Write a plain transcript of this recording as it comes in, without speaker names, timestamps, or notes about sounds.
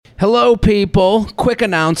Hello, people. Quick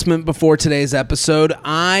announcement before today's episode.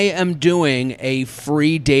 I am doing a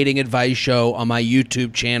free dating advice show on my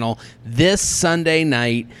YouTube channel this Sunday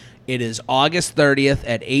night. It is August 30th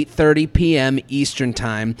at 8:30 p.m. Eastern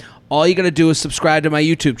Time. All you got to do is subscribe to my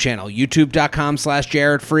YouTube channel,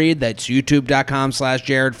 youtube.com/Jared Freid. That's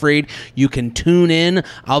youtube.com/Jared Freid. You can tune in.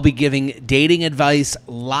 I'll be giving dating advice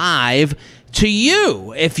live to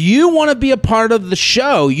you. If you want to be a part of the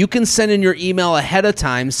show, you can send in your email ahead of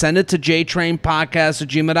time. Send it to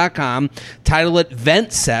jtrainpodcast@gmail.com. Title it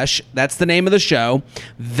Vent Sesh. That's the name of the show.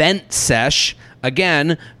 Vent Sesh.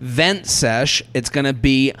 Again, Vent Sesh. It's going to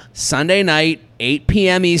be Sunday night, 8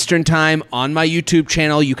 p.m. Eastern Time on my YouTube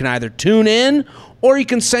channel. You can either tune in or you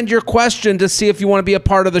can send your question to see if you want to be a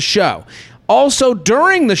part of the show. Also,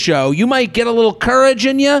 during the show, you might get a little courage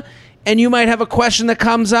in you and you might have a question that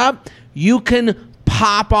comes up. You can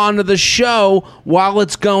pop onto the show while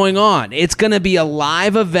it's going on. It's going to be a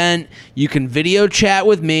live event. You can video chat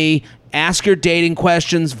with me, ask your dating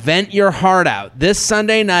questions, vent your heart out. This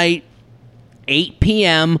Sunday night, 8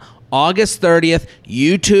 p.m., August 30th,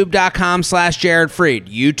 youtube.com/Jared Freid.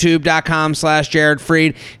 youtube.com/Jared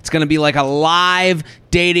Freid. It's going to be like a live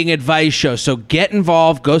dating advice show. So get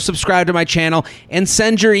involved, go subscribe to my channel, and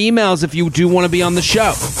send your emails if you do want to be on the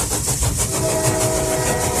show.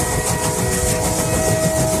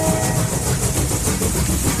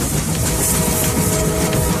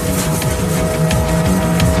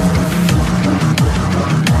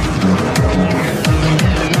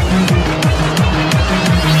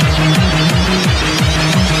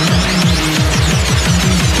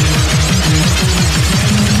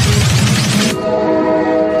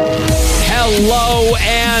 Hello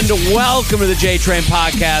and welcome to the J-Train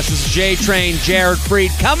Podcast. This is J-Train Jared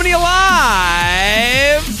Freid coming to you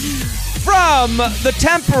live from the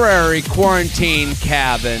temporary quarantine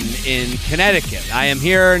cabin in Connecticut. I am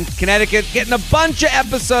here in Connecticut getting a bunch of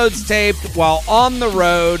episodes taped while on the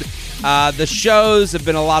road. The shows have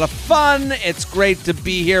been a lot of fun. It's great to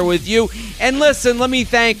be here with you. And listen, let me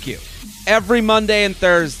thank you. Every Monday and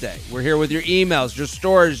Thursday, we're here with your emails, your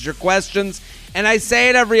stories, your questions. And I say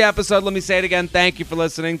it every episode. Let me say it again. Thank you for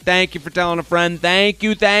listening. Thank you for telling a friend. Thank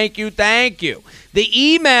you, thank you, thank you. The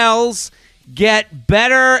emails get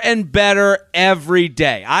better and better every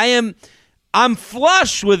day. I'm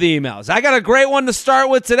flush with emails. I got a great one to start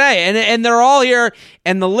with today. And they're all here,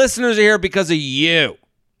 and the listeners are here because of you.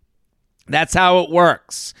 That's how it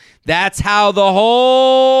works. That's how the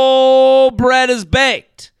whole bread is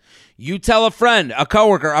baked. You tell a friend, a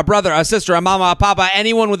coworker, a brother, a sister, a mama, a papa,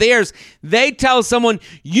 anyone with ears. They tell someone,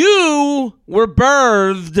 you were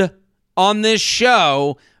birthed on this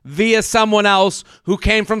show via someone else who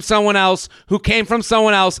came from someone else who came from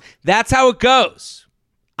someone else. That's how it goes.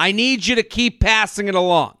 I need you to keep passing it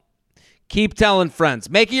along. Keep telling friends.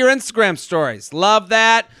 Make it your Instagram stories. Love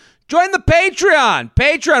that. Join the Patreon.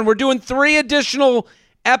 Patreon, we're doing 3 additional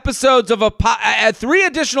episodes of 3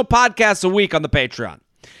 additional podcasts a week on the Patreon.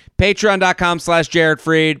 Patreon.com/Jared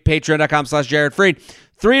Freid. Patreon.com/Jared Freid.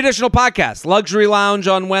 3 additional podcasts. Luxury Lounge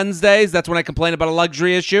on Wednesdays. That's when I complain about a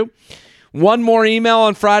luxury issue. 1 more email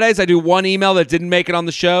on Fridays. I do 1 email that didn't make it on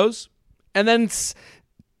the shows. And then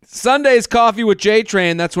Sunday's Coffee with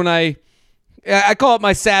J-Train. That's when I call it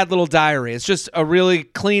my sad little diary. It's just a really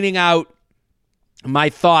cleaning out my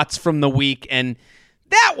thoughts from the week. And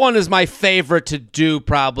that one is my favorite to do,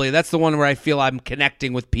 probably. That's the one where I feel I'm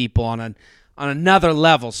connecting with people on another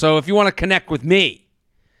level. So if you want to connect with me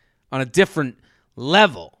on a different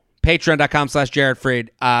level, patreon.com/Jared Freid.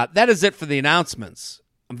 That is it for the announcements.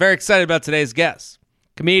 I'm very excited about today's guest.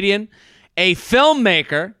 Comedian, a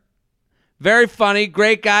filmmaker, very funny,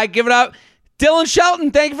 great guy. Give it up. Dylan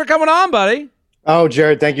Shelton, thank you for coming on, buddy. Oh,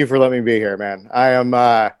 Jared, thank you for letting me be here, man. I am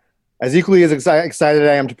as equally as excited as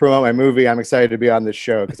I am to promote my movie. I'm excited to be on this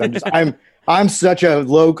show because I'm such a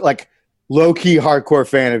low-key hardcore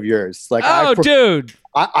fan of yours. Like, dude.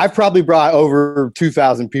 I've probably brought over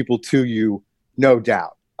 2,000 people to you, no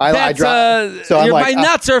doubt. My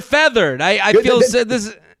nuts are feathered. I feel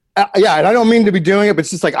this. Yeah, and I don't mean to be doing it, but it's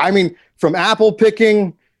just like, I mean, from apple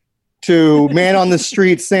picking to Man on the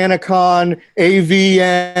Street, SantaCon,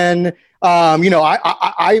 AVN.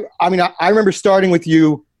 I remember starting with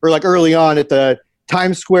you, or like early on at the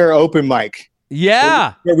Times Square open mic.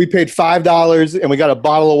 Yeah. Where we paid $5 and we got a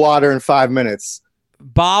bottle of water in 5 minutes.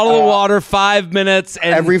 Bottle of water, 5 minutes.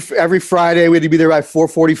 And every Friday we had to be there by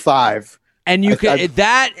 4:45. And you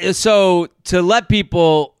so to let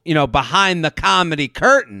people, behind the comedy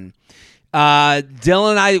curtain,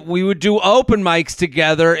 Dylan and I, we would do open mics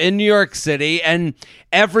together in New York City, and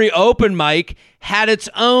every open mic had its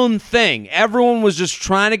own thing. Everyone was just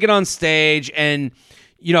trying to get on stage, and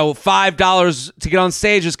 $5 to get on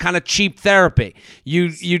stage is kind of cheap therapy.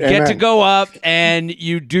 You'd get to go up and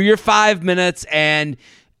you do your 5 minutes, and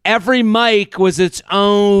every mic was its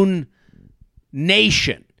own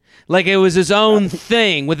nation. Like it was its own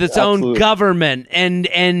thing with its own government. And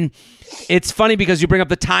it's funny because you bring up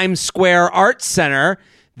the Times Square Arts Center.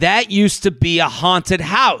 That used to be a haunted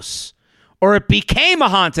house, or it became a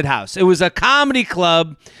haunted house. It was a comedy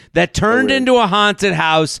club that turned into a haunted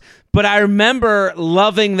house. But I remember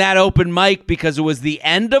loving that open mic because it was the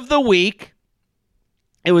end of the week.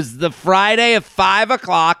 It was the Friday at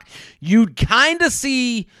 5:00.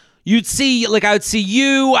 You'd see, like, I would see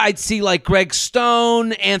you, I'd see like Greg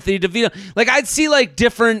Stone, Anthony DeVito. Like I'd see like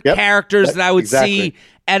different characters that I would see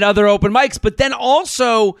at other open mics. But then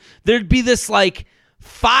also there'd be this like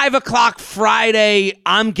 5:00 Friday,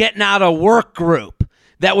 I'm getting out of work group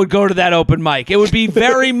that would go to that open mic. It would be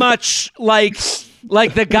very much like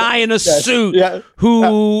the guy in a suit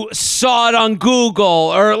who saw it on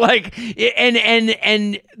Google, or like,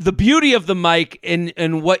 and the beauty of the mic in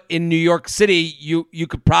New York City, you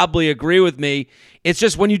could probably agree with me. It's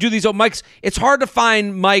just when you do these open mics, it's hard to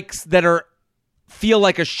find mics that feel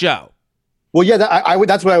like a show. Well, yeah,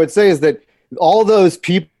 that's what I would say is that all those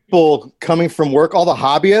people coming from work, all the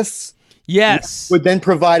hobbyists, would then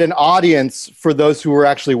provide an audience for those who were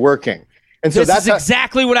actually working. And so that's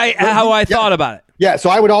exactly how I thought about it. Yeah, so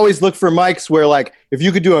I would always look for mics where, like, if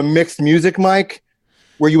you could do a mixed music mic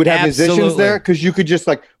where you would have musicians there, because you could just,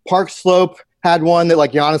 like, Park Slope had one that,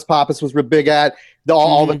 like, Giannis Pappas was big at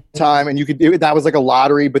all the time, and that was like a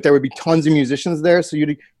lottery, but there would be tons of musicians there, so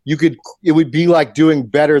it would be like doing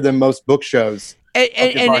better than most book shows.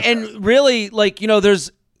 And really, like,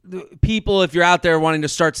 there's people, if you're out there wanting to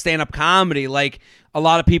start stand-up comedy, like, a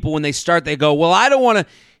lot of people when they start, they go, well, I don't want to.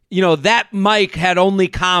 That mic had only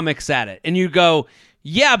comics at it. And you go,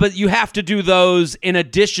 yeah, but you have to do those in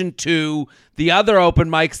addition to the other open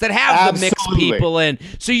mics that have the mixed people in.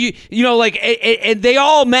 So and they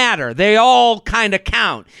all matter. They all kind of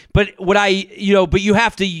count. But but you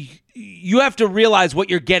have to realize what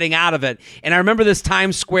you're getting out of it. And I remember this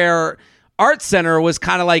Times Square Arts Center was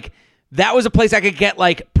kind of like, that was a place I could get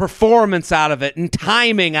like performance out of it and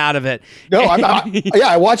timing out of it. No,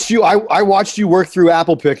 I watched you. I watched you work through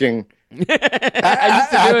apple picking. I used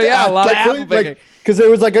to do a lot of apple picking. Because there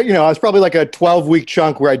was like I was probably like a 12-week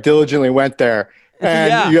chunk where I diligently went there,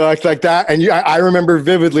 and like that. And I remember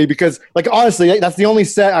vividly because, like, honestly, that's the only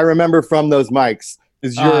set I remember from those mics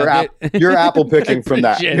is your apple picking from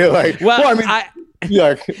that. It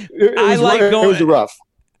was rough.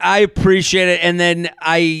 I appreciate it, and then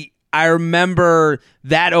I remember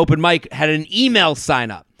that open mic had an email sign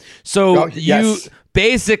up. So you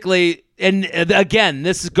basically, and again,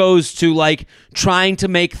 this goes to like trying to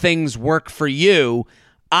make things work for you.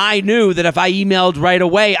 I knew that if I emailed right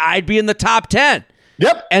away, I'd be in the top 10.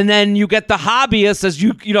 Yep. And then you get the hobbyists as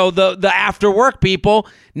the after work people.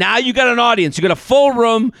 Now you got an audience. You got a full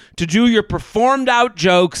room to do your performed out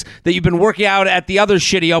jokes that you've been working out at the other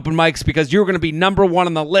shitty open mics because you're going to be number 1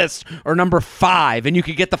 on the list or number 5, and you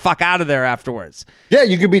could get the fuck out of there afterwards. Yeah,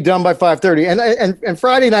 you could be done by 5:30. And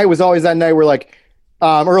Friday night was always that night where, like,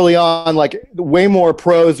 early on, like, way more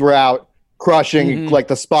pros were out crushing like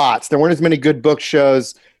the spots. There weren't as many good book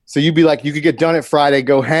shows, so you'd be like, you could get done at Friday,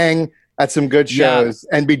 go hang at some good shows,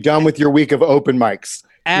 and be done with your week of open mics.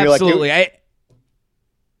 Absolutely.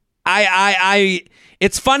 I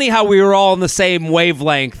it's funny how we were all on the same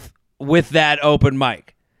wavelength with that open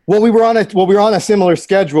mic. Well, we were on a similar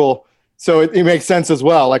schedule, so it makes sense as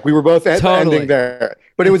well. Like, we were both ending there,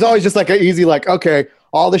 but it was always just like an easy, like, okay,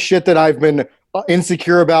 all the shit that I've been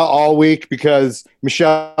insecure about all week because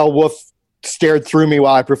Michelle Wolf stared through me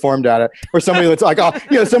while I performed at it, or somebody that's like,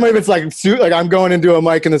 somebody that's like I'm going into a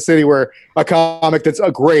mic in the city where a comic that's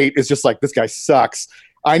great is just like, this guy sucks.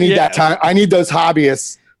 I need that time. I need those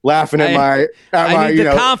hobbyists laughing at my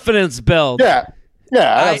the confidence build. Yeah,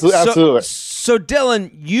 absolutely. So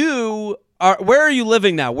Dylan, where are you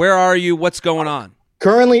living now? Where are you? What's going on?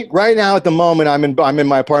 Currently, right now at the moment, I'm in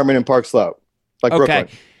my apartment in Park Slope, like Brooklyn.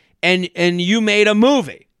 And you made a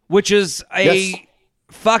movie, which is a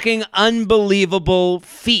fucking unbelievable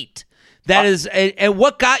feat. That is, and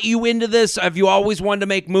what got you into this? Have you always wanted to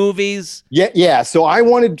make movies? Yeah. So I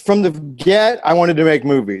wanted to make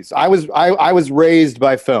movies. I was raised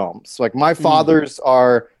by films. Like, my fathers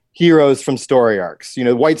are heroes from story arcs.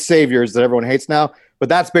 White saviors that everyone hates now. But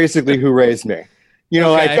that's basically who raised me.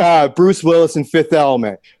 Like Bruce Willis in Fifth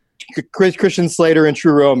Element, Christian Slater in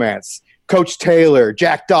True Romance, Coach Taylor,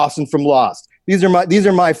 Jack Dawson from Lost. These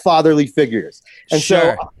are my fatherly figures. And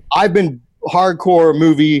so I've been hardcore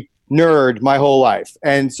movie nerd my whole life.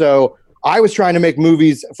 And so I was trying to make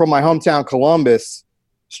movies from my hometown, Columbus,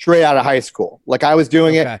 straight out of high school. Like I was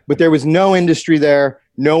doing it, but there was no industry there,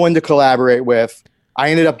 no one to collaborate with. I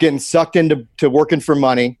ended up getting sucked into working for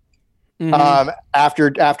money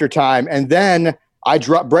after time. And then I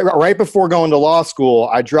dropped right before going to law school.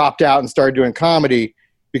 I dropped out and started doing comedy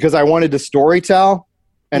because I wanted to storytell,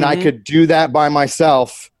 and I could do that by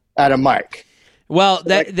myself at a mic. Well,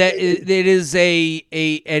 it is and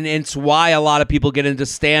it's why a lot of people get into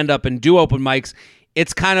stand-up and do open mics.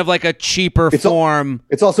 It's kind of like a cheaper form.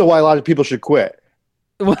 It's also why a lot of people should quit.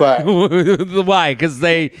 But why? Because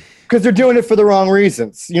they're doing it for the wrong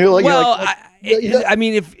reasons. I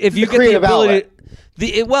mean, if you get the ability,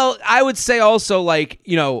 I would say also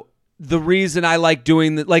the reason I like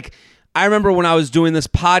doing that. I remember when I was doing this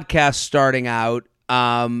podcast starting out.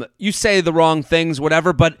 You say the wrong things,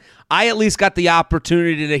 whatever, but I at least got the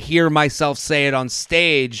opportunity to hear myself say it on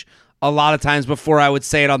stage a lot of times before I would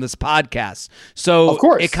say it on this podcast. So of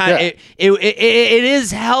course, it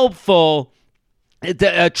is helpful.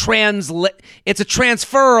 It's a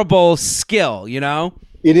transferable skill, you know?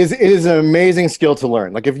 It is an amazing skill to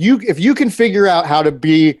learn. Like if you can figure out how to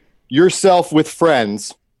be yourself with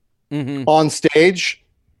friends on stage,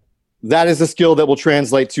 that is a skill that will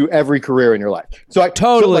translate to every career in your life. So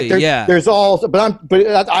there's all,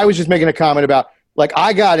 but I was just making a comment about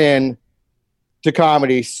I got in to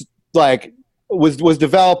comedy, was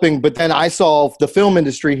developing, but then I saw the film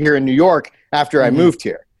industry here in New York after I moved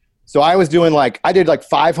here. So I was doing I did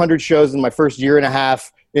 500 shows in my first year and a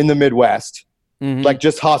half in the Midwest,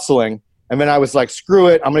 just hustling. And then I was like, screw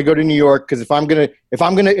it, I'm going to go to New York because if I'm good at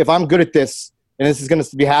this and this is going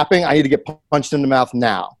to be happening, I need to get punched in the mouth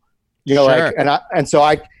now. So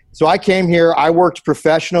I came here. I worked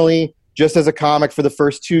professionally just as a comic for the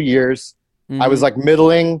first 2 years. I was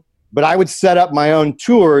middling, but I would set up my own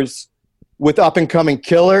tours with up and coming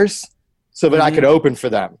killers so that I could open for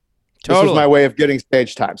them. Totally. This was my way of getting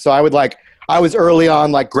stage time. So I was early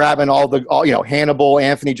on grabbing all Hannibal,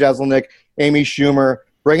 Anthony Jeselnik, Amy Schumer,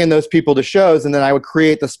 bringing those people to shows, and then I would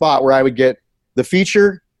create the spot where I would get the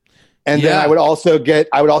feature, and then I would also get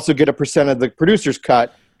a percent of the producer's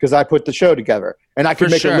cut because I put the show together, and I could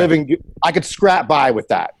make a living. I could scrap by with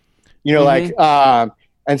that,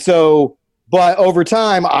 and so. But over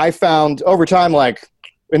time, and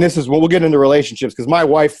this is we'll get into relationships because my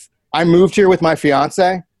wife, I moved here with my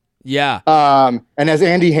fiance. Yeah. And as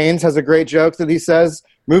Andy Haynes has a great joke that he says,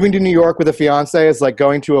 moving to New York with a fiance is like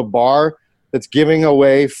going to a bar that's giving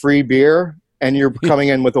away free beer and you're coming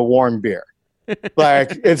in with a warm beer.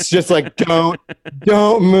 It's just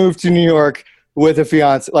don't move to New York with a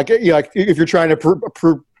fiance. If you're trying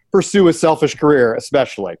to pursue a selfish career,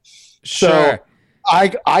 especially. Sure. So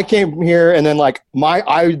I came here and then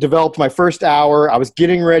I developed my first hour. I was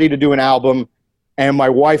getting ready to do an album and my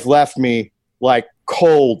wife left me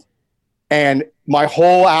cold. And my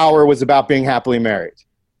whole hour was about being happily married.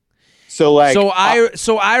 So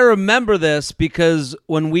I remember this because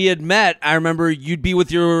when we had met, I remember you'd be with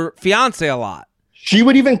your fiance a lot. She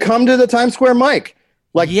would even come to the Times Square mic.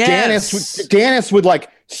 Danis would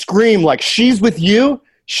scream she's with you.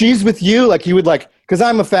 She's with you. He would because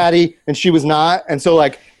I'm a fatty and she was not. And so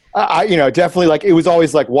I definitely it was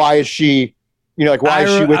always why is she, why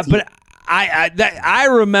is she with you? But I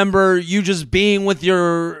remember you just being with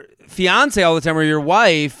your fiance all the time or your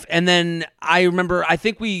wife, and then I remember I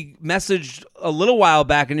think we messaged a little while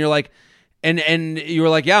back and you're like and you were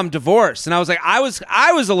like, yeah, I'm divorced, and I was like, I was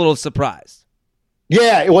a little surprised.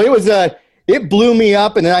 Yeah, well, it blew me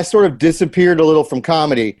up, and then I sort of disappeared a little from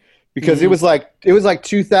comedy because it was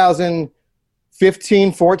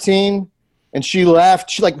 2015, 14, and she left.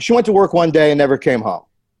 She went to work one day and never came home.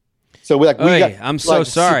 So I'm so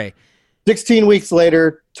sorry. 16 weeks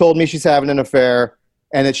later, told me she's having an affair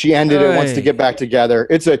and that she ended it, wants to get back together.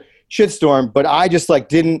 It's a shitstorm, but I just but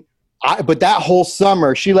that whole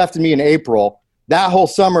summer, she left me in April. That whole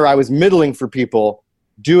summer I was middling for people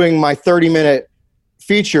doing my 30-minute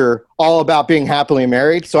feature all about being happily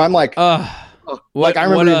married. So I'm I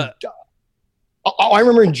remember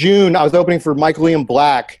in June, I was opening for Michael Ian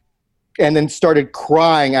Black and then started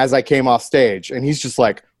crying as I came off stage. And he's just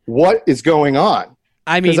like, what is going on?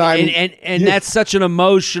 I mean, and that's such an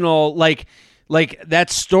emotional, that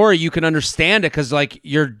story, you can understand it because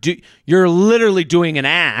you're literally doing an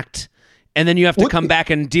act, and then you have to come back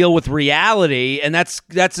and deal with reality, and that's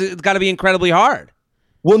got to be incredibly hard.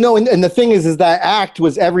 Well, no, and the thing is that act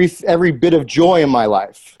was every bit of joy in my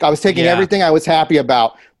life. I was taking everything I was happy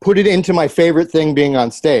about, put it into my favorite thing, being on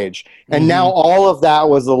stage, and now all of that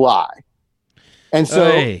was a lie. And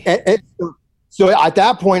so, so at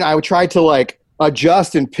that point, I would try to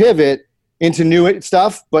adjust and pivot into new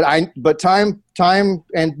stuff, but time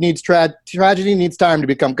and tragedy needs time to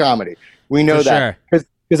become comedy. We know that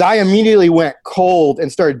because I immediately went cold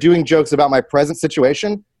and started doing jokes about my present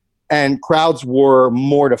situation, and crowds were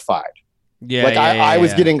mortified. Yeah, like I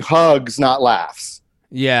was getting hugs, not laughs.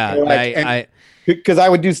 Yeah, because I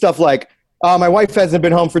would do stuff like, my wife hasn't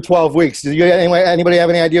been home for 12 weeks. Does anybody have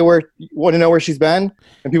any idea want to know where she's been?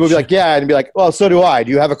 And people would be like, yeah, and be like, well, so do I.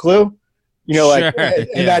 Do you have a clue? You know, like,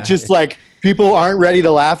 and that's just like, people aren't ready to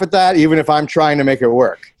laugh at that, even if I'm trying to make it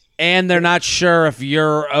work. And they're not sure if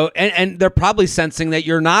you're, and they're probably sensing that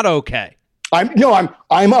you're not okay. I'm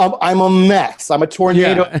a mess. I'm a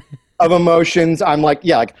tornado of emotions. I'm like,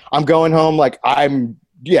 I'm going home. Like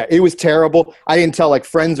it was terrible. I didn't tell like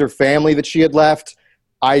friends or family that she had left.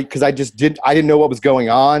 Because I didn't know what was going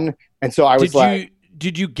on. And so I was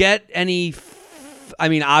did you get any, I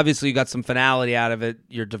mean, obviously you got some finality out of it,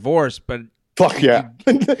 your divorce, but. Fuck yeah.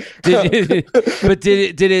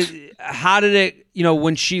 How did it,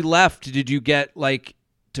 when she left, did you get like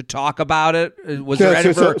to talk about it? Was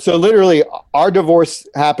there so literally our divorce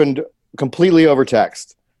happened completely over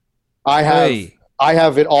text. I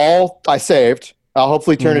have it all I saved. I'll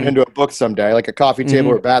hopefully turn it into a book someday, like a coffee table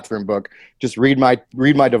or bathroom book. Just read my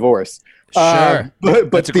divorce. Sure,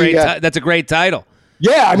 but that's a great title.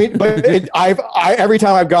 Yeah, I mean, but every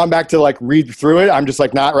time I've gone back to like read through it, I'm just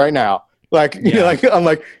like, not right now. Like, I'm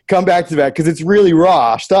like, come back to that because it's really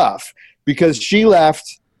raw stuff. Because she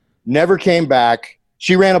left, never came back.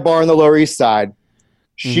 She ran a bar on the Lower East Side.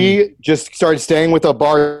 She just started staying with a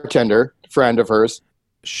bartender friend of hers,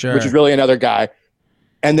 which is really another guy.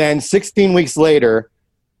 And then 16 weeks later,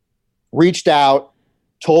 reached out,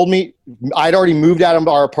 told me I'd already moved out of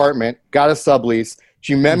our apartment, got a sublease.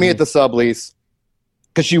 She met me at the sublease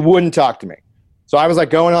because she wouldn't talk to me. So I was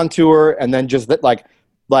like going on tour and then just getting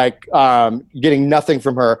nothing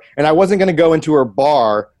from her. And I wasn't going to go into her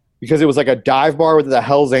bar because it was like a dive bar where the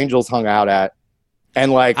Hells Angels hung out at.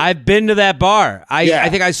 And like I've been to that bar. I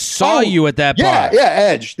think I saw you at that bar. Yeah,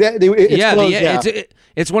 Edge.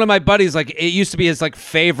 It's one of my buddies. Like it used to be his like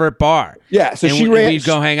favorite bar. Yeah, so we'd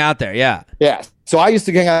go hang out there. Yeah. So I used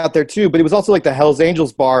to hang out there too, but it was also like the Hells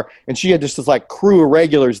Angels bar, and she had just this like crew of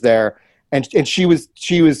regulars there, and she was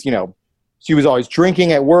always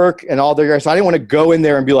drinking at work and all there. So I didn't want to go in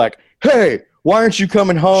there and be like, hey, why aren't you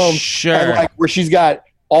coming home? Sure. And like where she's got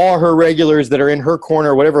all her regulars that are in her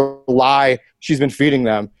corner, whatever lie she's been feeding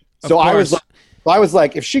them. So I was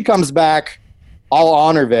like, if she comes back, I'll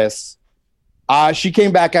honor this. She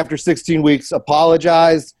came back after 16 weeks,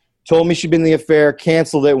 apologized, told me she'd been in the affair,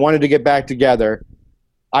 canceled it, wanted to get back together.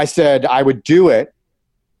 I said I would do it.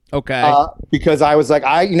 Okay. Because I was like,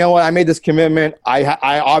 I made this commitment.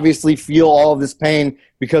 I obviously feel all of this pain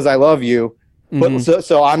because I love you. But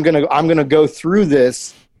so I'm gonna go through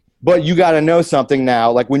this. But you got to know something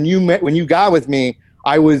now. Like when you got with me,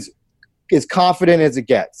 I was as confident as it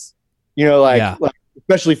gets. Like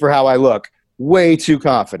especially for how I look. Way too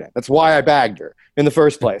confident. That's why I bagged her in the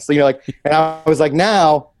first place. So, and I was like,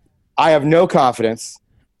 now I have no confidence.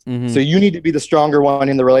 So you need to be the stronger one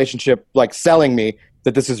in the relationship, like selling me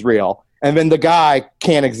that this is real. And then the guy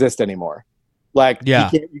can't exist anymore. Like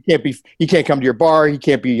he can't come to your bar. He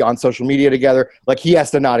can't be on social media together. Like he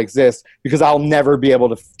has to not exist because I'll never be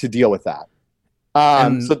able to deal with that.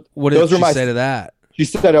 So what did she say to that? She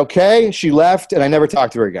said, okay. She left and I never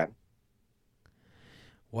talked to her again.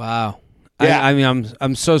 Wow. Yeah. I mean,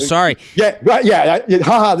 I'm so sorry. Yeah, right. Yeah.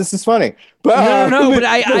 Haha, this is funny. But, no. But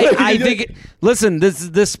I think. Listen,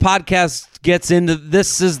 this podcast gets into.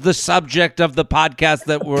 This is the subject of the podcast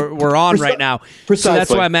that we're on right now. Precisely. So that's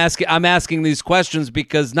why I'm asking these questions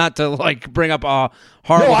because not to like bring up a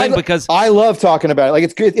horrible thing because I love talking about it. Like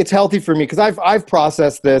it's good. It's healthy for me because I've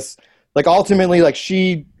processed this. Like ultimately, like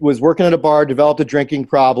she was working at a bar, developed a drinking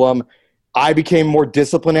problem. I became more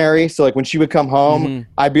disciplinary. So like when she would come home,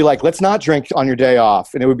 I'd be like, let's not drink on your day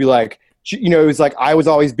off. And it would be like, it was like I was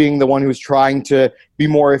always being the one who was trying to be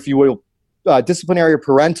more, if you will, disciplinary or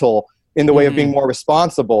parental in the way of being more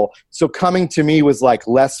responsible. So coming to me was like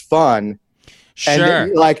less fun. Sure.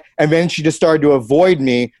 And then she just started to avoid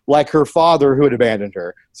me like her father who had abandoned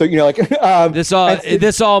her. So,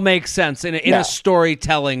 this all makes sense in a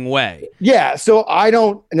storytelling way. Yeah. So I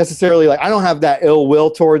don't necessarily I don't have that ill will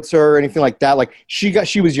towards her or anything like that. Like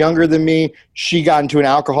she was younger than me. She got into an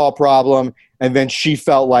alcohol problem and then she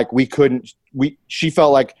felt like she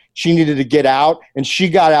felt like she needed to get out and she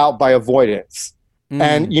got out by avoidance.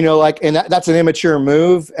 And, and that's an immature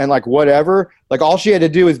move and like, whatever, like all she had to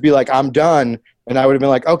do is be like, I'm done. And I would have been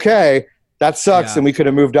like, okay, that sucks. And we could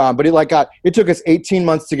have moved on. But it took us 18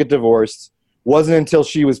 months to get divorced. Wasn't until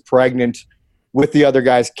she was pregnant with the other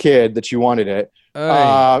guy's kid that she wanted it.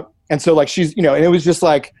 And so like she's, and it was just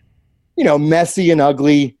like, messy and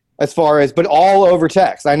ugly as far as, but all over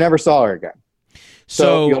text. I never saw her again.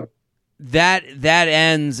 So that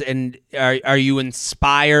ends, and are you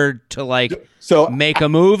inspired to make a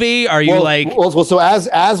movie? Are you so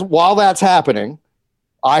as while that's happening,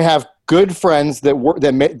 I have good friends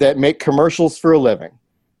that make commercials for a living.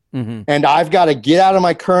 Mm-hmm. And I've got to get out of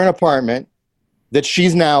my current apartment that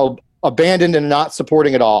she's now abandoned and not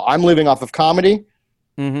supporting at all. I'm living off of comedy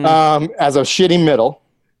as a shitty middle.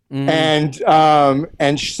 Mm-hmm.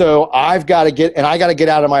 And so I got to get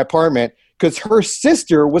out of my apartment because her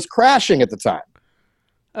sister was crashing at the time.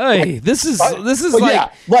 Hey, this is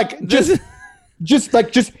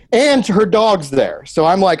and her dog's there. So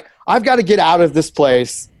I'm like, I've got to get out of this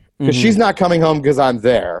place because she's not coming home because I'm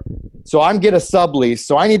there. So I'm get a sublease.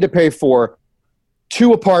 So I need to pay for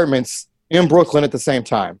 2 apartments in Brooklyn at the same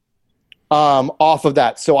time. Off of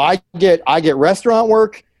that. So I get restaurant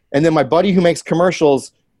work, and then my buddy who makes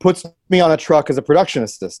commercials puts me on a truck as a production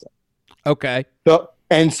assistant. Okay.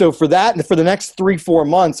 So for that, and for the next 3-4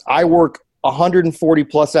 months, I work 140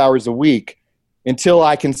 plus hours a week until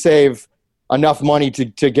I can save enough money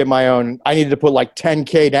to get my own. I needed to put like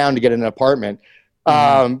 $10K down to get an apartment.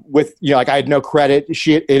 With I had no credit.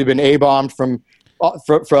 It had been A-bombed from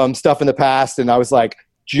stuff in the past, and I was like,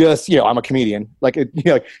 I'm a comedian.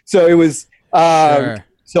 So it was. Sure.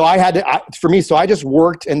 So I had to. So I just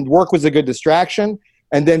worked, and work was a good distraction.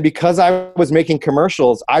 And then because I was making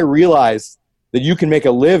commercials, I realized that you can make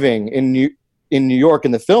a living in New York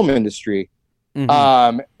in the film industry,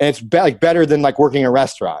 and it's better than working in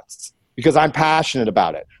restaurants because I'm passionate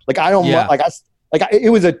about it.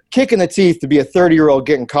 It was a kick in the teeth to be a 30-year-old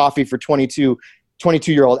getting coffee for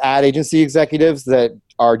 22-year-old ad agency executives that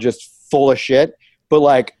are just full of shit.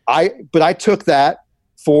 But I took that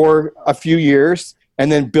for a few years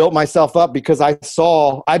and then built myself up because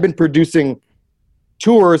I've been producing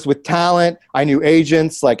tours with talent. I knew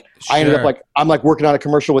agents. I ended up I'm working on a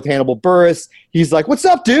commercial with Hannibal Buress. He's like, "What's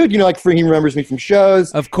up, dude?" He remembers me from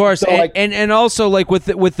shows. Of course. So, and also with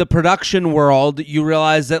the production world, you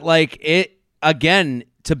realize that it again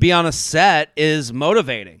to be on a set is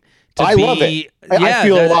motivating. I love it. I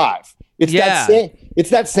feel alive. It's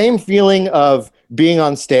that same feeling of being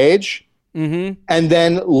on stage. Mm-hmm. And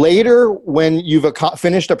then later when you've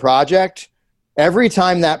finished a project, every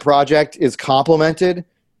time that project is complimented,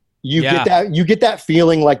 you get that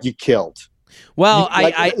feeling like you killed. Well,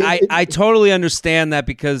 I totally understand that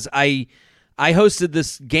because I hosted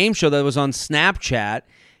this game show that was on Snapchat,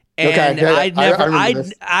 and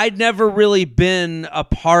I'd never really been a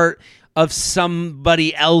part of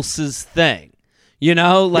somebody else's thing. And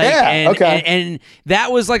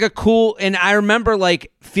that was a cool, and I remember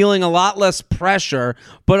feeling a lot less pressure,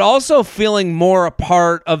 but also feeling more a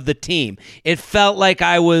part of the team. It felt like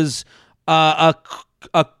I was a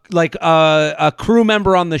crew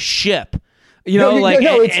member on the ship.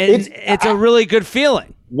 It's a really good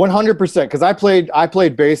feeling. 100%, because I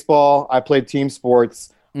played baseball, I played team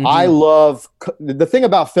sports. Mm-hmm. I love the thing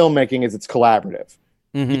about filmmaking is it's collaborative.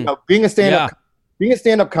 Mm-hmm. Being a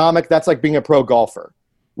stand-up comic, that's like being a pro golfer.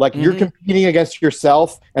 You're competing against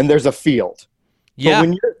yourself, and there's a field. Yeah.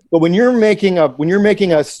 But when you're making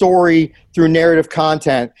a story through narrative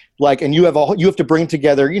content, and you have to bring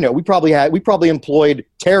together. We probably employed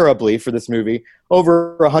terribly for this movie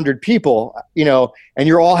over 100 people. And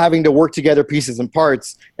you're all having to work together pieces and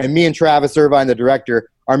parts. And me and Travis Irvine, the director,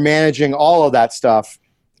 are managing all of that stuff.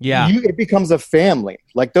 Yeah, it becomes a family.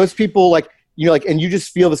 Those people, and you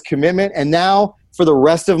just feel this commitment. And now, for the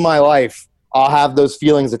rest of my life, I'll have those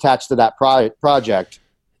feelings attached to that project.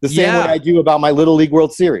 The same way I do about my Little League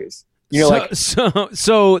World Series.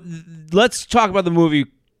 So let's talk about the movie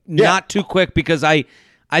not too quick because I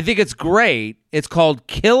think it's great. It's called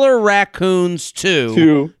Killer Raccoons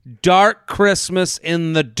 2 Dark Christmas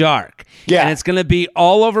in the Dark. Yeah. And it's going to be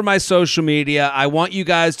all over my social media. I want you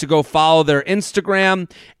guys to go follow their Instagram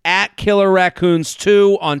at Killer Raccoons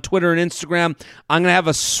 2 on Twitter and Instagram. I'm going to have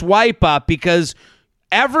a swipe up because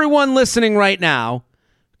everyone listening right now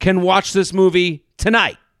can watch this movie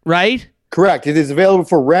tonight, right? Correct. It is available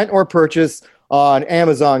for rent or purchase on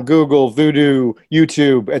Amazon, Google, Vudu,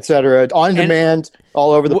 YouTube, etc. On demand,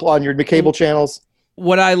 all over on your cable channels.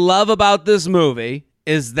 What I love about this movie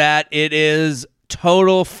is that it is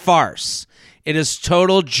total farce. It is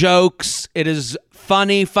total jokes. It is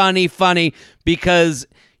funny because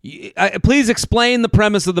please explain the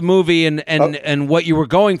premise of the movie and what you were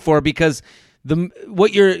going for because I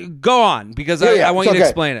want you to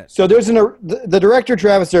explain it. So there's the director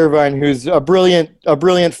Travis Irvine, who's a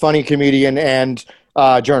brilliant funny comedian and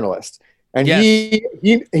journalist. And he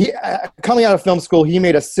coming out of film school, he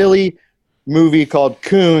made a silly movie called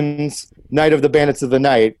Coons, Night of the Bandits of the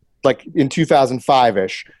Night, like in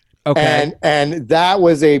 2005-ish. Okay. And that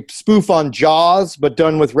was a spoof on Jaws, but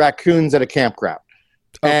done with raccoons at a campground.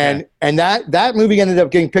 Okay. And that movie ended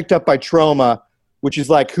up getting picked up by Troma, which is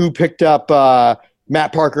like who picked up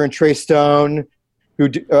Matt Parker and Trey Stone, who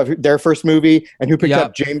their first movie, and who picked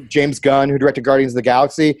up James Gunn, who directed Guardians of the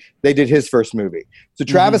Galaxy. They did his first movie. So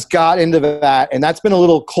Travis got into that, and that's been a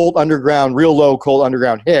little real low cult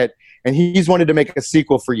underground hit, and he's wanted to make a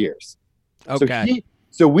sequel for years. Okay.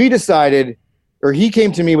 So we decided, or he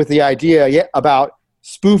came to me with the idea about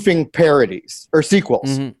spoofing parodies or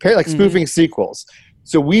sequels, spoofing sequels.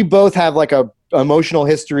 So we both have like a emotional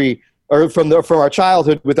history or from our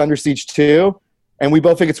childhood with Under Siege 2, and we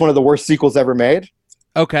both think it's one of the worst sequels ever made.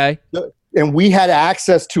 Okay. And we had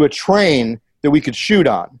access to a train that we could shoot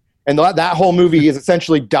on. And that whole movie is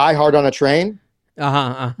essentially Die Hard on a train.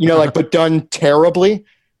 But done terribly.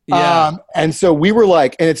 Yeah. And so we were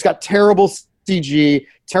like, and it's got terrible CG,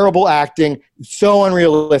 terrible acting, so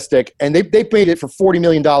unrealistic. And they made it for $40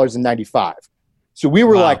 million in 95. So we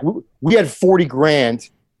were like, we had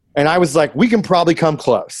 $40,000. And I was like, we can probably come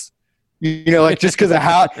close. Just because of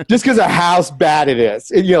how bad it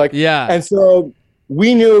is. And so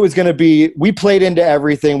we knew it was going to be, we played into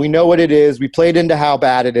everything. We know what it is. We played into how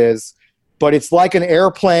bad it is. But it's like an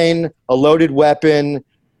airplane, a loaded weapon,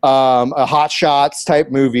 a Hot Shots type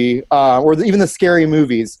movie, or even the scary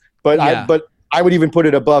movies. But I would even put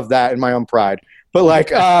it above that in my own pride. But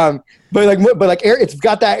it's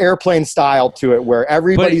got that airplane style to it where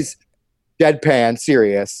everybody's deadpan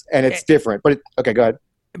serious and it's different. Okay, go ahead.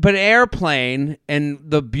 But Airplane and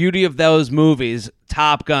the beauty of those movies,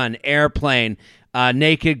 Top Gun, Airplane,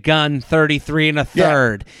 Naked Gun, 33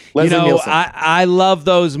 1/3. Yeah. I love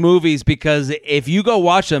those movies because if you go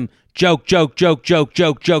watch them, joke.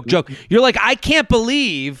 You're like, I can't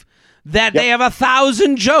believe that they have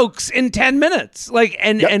 1,000 jokes in 10 minutes.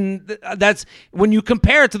 And that's when you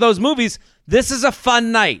compare it to those movies. This is a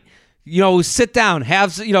fun night. Sit down,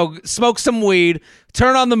 smoke some weed,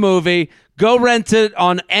 turn on the movie, go rent it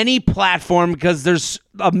on any platform because there's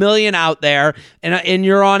a million out there, and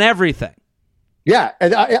you're on everything. Yeah,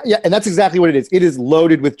 and that's exactly what it is. It is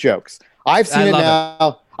loaded with jokes. I've seen it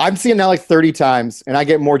now. I've seen it now like 30 times, and I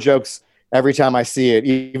get more jokes every time I see it,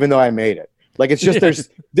 even though I made it. Like it's just there's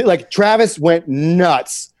like Travis went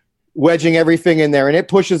nuts, wedging everything in there, and it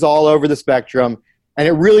pushes all over the spectrum, and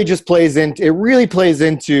it really plays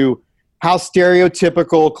into how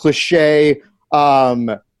stereotypical, cliche,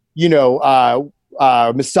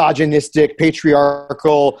 misogynistic,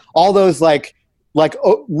 patriarchal, all those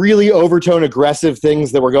really overtone aggressive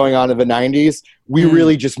things that were going on in the 90s. We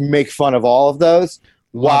really just make fun of all of those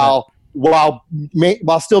while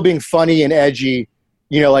still being funny and edgy,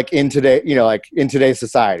 in today's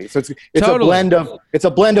society. So it's totally. It's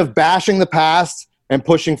a blend of bashing the past and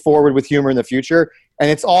pushing forward with humor in the future. And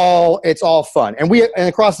it's all fun. And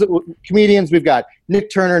across the comedians, we've got Nick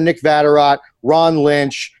Turner, Nick Vatterott, Ron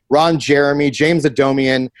Lynch, Ron Jeremy, James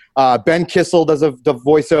Adomian, Ben Kissel does the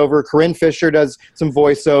voiceover, Corinne Fisher does some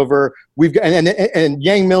voiceover. We've got and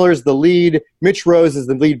Yang Miller's the lead, Mitch Rose is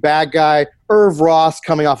the lead bad guy, Irv Ross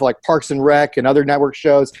coming off of like Parks and Rec and other network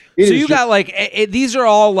shows. Got these are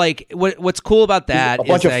all like what's cool about that a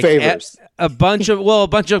bunch of favors, a bunch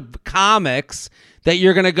of comics that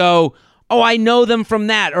you're gonna go, oh, I know them from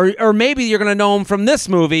that, or maybe you're going to know them from this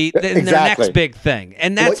movie in their next big thing,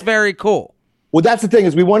 and that's very cool. Well, that's the thing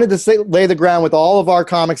is we wanted to lay the ground with all of our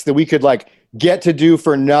comics that we could get to do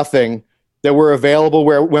for nothing that were available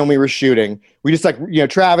when we were shooting. We just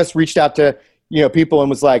Travis reached out to people and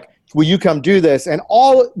was like, "Will you come do this?" And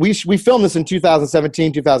we filmed this in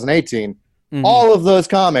 2017, 2018. Mm-hmm. All of those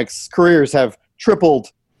comics' careers have tripled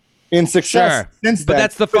in success since then. But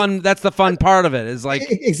that's the fun part of it is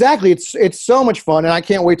exactly. It's so much fun, and I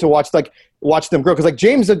can't wait to watch them grow because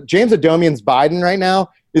James Adomian's Biden right now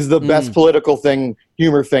is the best political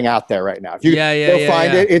humor thing out there right now. If you go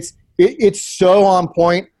find it, it's so on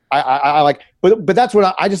point. I like, but that's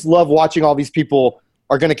what I just love watching. All these people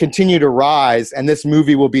are going to continue to rise, and this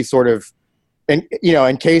movie will be sort of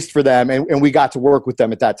encased for them, and we got to work with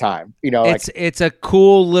them at that time. It's a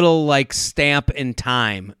cool little stamp in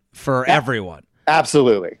time for everyone.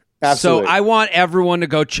 Absolutely. So I want everyone to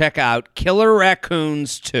go check out Killer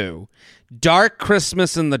Raccoons 2, Dark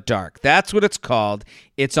Christmas in the Dark. That's what it's called.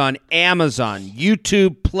 It's on Amazon,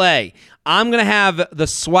 YouTube Play. I'm going to have the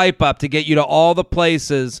swipe up to get you to all the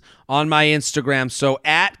places on my Instagram. So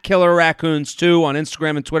at Killer Raccoons 2 on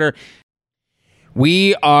Instagram and Twitter.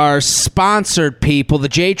 We are sponsored, people. The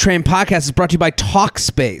J-Train podcast is brought to you by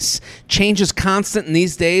Talkspace. Change is constant, and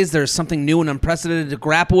these days there's something new and unprecedented to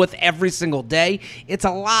grapple with every single day. It's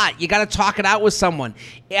a lot. You got to talk it out with someone.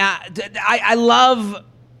 I love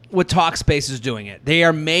what Talkspace is doing it. They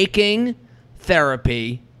are making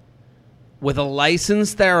therapy with a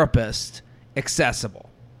licensed therapist accessible.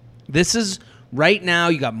 This is right now,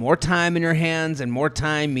 you got more time in your hands, and more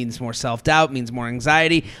time means more self-doubt, means more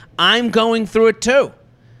anxiety. I'm going through it too.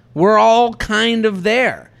 We're all kind of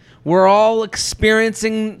there. We're all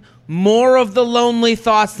experiencing more of the lonely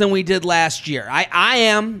thoughts than we did last year. I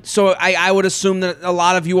am, so I would assume that a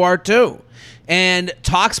lot of you are too. And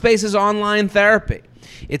Talkspace is online therapy.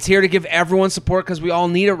 It's here to give everyone support because we all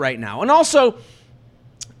need it right now. And also,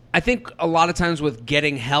 I think a lot of times with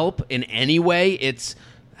getting help in any way, it's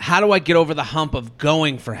how do I get over the hump of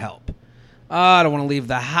going for help? I don't want to leave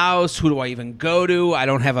the house. Who do I even go to? I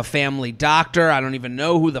don't have a family doctor. I don't even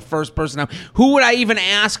know who the first person. Who would I even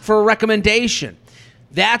ask for a recommendation?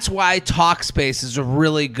 That's why Talkspace is a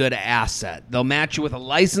really good asset. They'll match you with a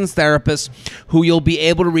licensed therapist who you'll be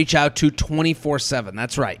able to reach out to 24/7.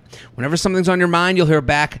 That's right. Whenever something's on your mind, you'll hear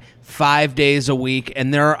back 5 days a week.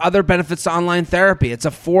 And there are other benefits to online therapy. It's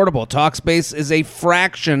affordable. Talkspace is a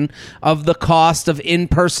fraction of the cost of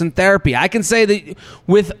in-person therapy. I can say that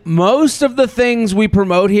with most of the things we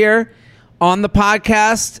promote here on the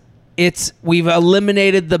podcast, we've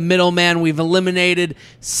eliminated the middleman. We've eliminated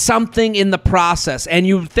something in the process. And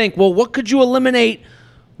you think, well, what could you eliminate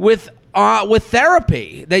with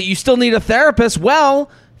therapy? That you still need a therapist? Well,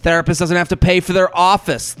 therapist doesn't have to pay for their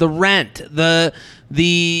office, the rent, the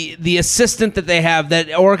assistant that they have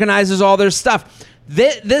that organizes all their stuff.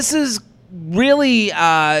 This is really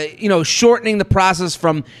shortening the process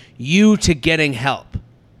from you to getting help.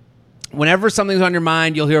 Whenever something's on your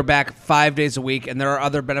mind, you'll hear back 5 days a week, and there are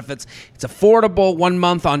other benefits. It's affordable. 1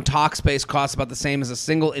 month on Talkspace costs about the same as a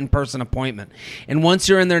single in-person appointment. And once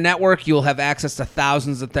you're in their network, you'll have access to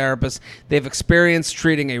thousands of therapists. They've experienced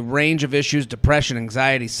treating a range of issues: depression,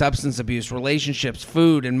 anxiety, substance abuse, relationships,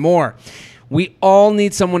 food, and more. We all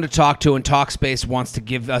need someone to talk to, and Talkspace wants to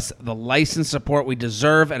give us the licensed support we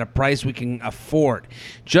deserve at a price we can afford.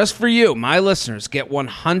 Just for you, my listeners, get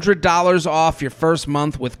 $100 off your first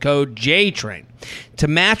month with code JTRAIN. To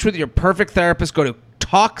match with your perfect therapist, go to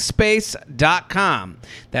Talkspace.com.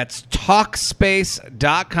 That's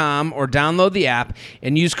Talkspace.com, or download the app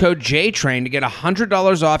and use code JTRAIN to get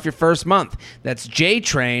 $100 off your first month. That's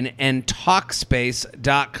JTRAIN and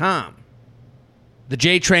Talkspace.com. The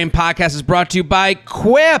J-Train podcast is brought to you by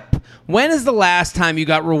Quip. When is the last time you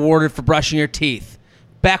got rewarded for brushing your teeth?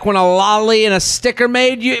 Back when a lolly and a sticker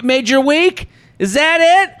made your week? Is that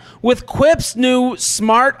it? With Quip's new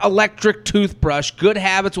smart electric toothbrush, good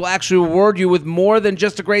habits will actually reward you with more than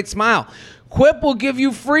just a great smile. Quip will give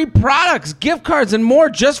you free products, gift cards, and more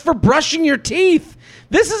just for brushing your teeth.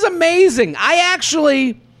 This is amazing.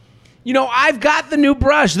 I've got the new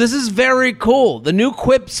brush. This is very cool. The new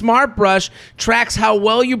Quip Smart Brush tracks how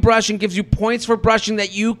well you brush and gives you points for brushing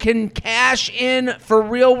that you can cash in for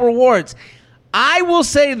real rewards. I will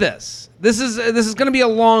say this. This is going to be a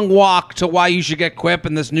long walk to why you should get Quip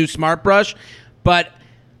and this new Smart Brush, but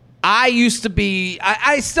I used to be,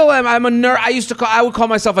 I still am, I would call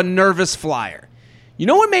myself a nervous flyer. You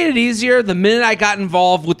know what made it easier? The minute I got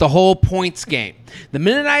involved with the whole points game. The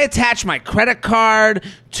minute I attached my credit card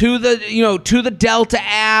to the Delta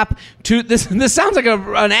app, this sounds like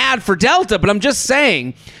an ad for Delta, but I'm just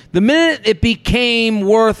saying, the minute it became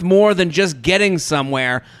worth more than just getting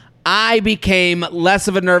somewhere, I became less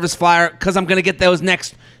of a nervous flyer because I'm going to get those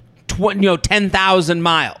next 10,000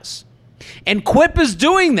 miles. And Quip is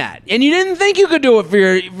doing that. And you didn't think you could do it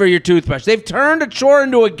for your toothbrush. They've turned a chore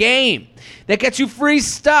into a game that gets you free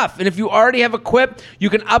stuff. And if you already have a Quip, you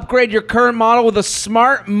can upgrade your current model with a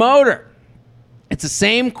smart motor. It's the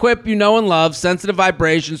same Quip you know and love, sensitive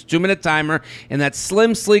vibrations, 2-minute timer, and that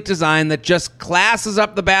slim, sleek design that just classes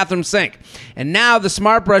up the bathroom sink. And now the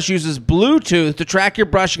Smart Brush uses Bluetooth to track your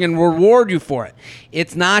brushing and reward you for it.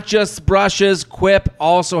 It's not just brushes. Quip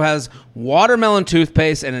also has watermelon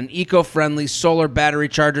toothpaste and an eco-friendly solar battery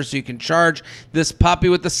charger so you can charge this puppy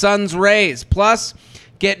with the sun's rays. Plus,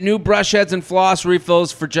 get new brush heads and floss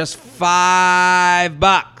refills for just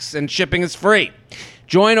 $5, and shipping is free.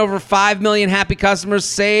 Join over 5 million happy customers.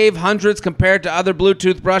 Save hundreds compared to other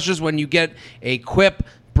Bluetooth brushes when you get a Quip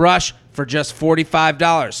brush for just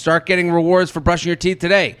 $45. Start getting rewards for brushing your teeth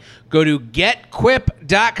today. Go to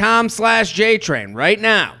getquip.com/JTrain right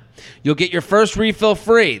now. You'll get your first refill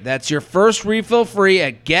free. That's your first refill free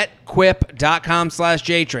at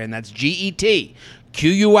getquip.com/JTrain. That's GET.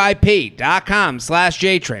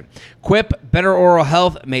 QUIP.com/JTrain. Quip, better oral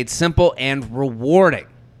health made simple and rewarding.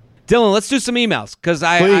 Dylan, let's do some emails because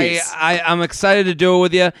I'm excited to do it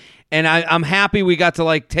with you. And I'm happy we got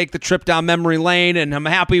to take the trip down memory lane, and I'm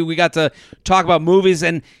happy we got to talk about movies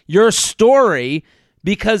and your story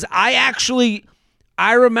because I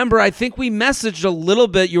remember, I think we messaged a little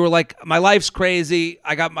bit. You were like, my life's crazy.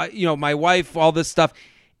 I got my wife, all this stuff.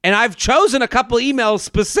 And I've chosen a couple emails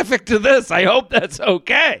specific to this. I hope that's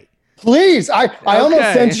okay. Please. I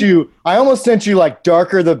almost sent you like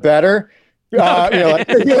darker the better. Okay.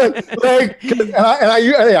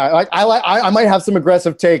 I might have some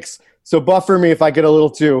aggressive takes, so buffer me if I get a little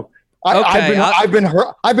too. I've been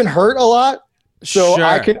hurt a lot, so sure.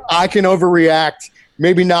 I can overreact.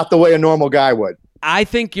 Maybe not the way a normal guy would. I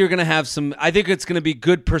think you're going to have some. I think it's going to be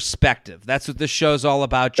good perspective. That's what this show's all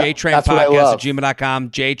about. JTrainPodcast@gmail.com.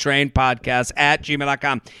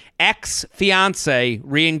 JTrainPodcast@gmail.com. Ex-fiance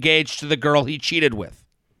re-engaged to the girl he cheated with.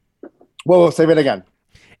 Whoa, say it again.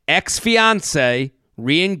 Ex-fiance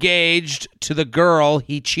re-engaged to the girl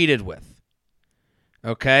he cheated with.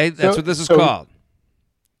 Okay, that's what this is called.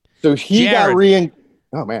 So he got re-engaged.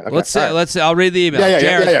 Oh man. Okay. Let's. I'll read the email.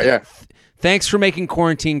 Yeah. Thanks for making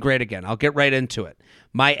quarantine great again. I'll get right into it.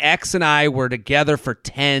 My ex and I were together for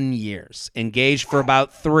 10 years, engaged for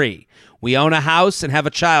about 3. We own a house and have a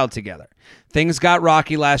child together. Things got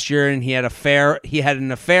rocky last year, and he had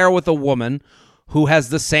an affair with a woman who has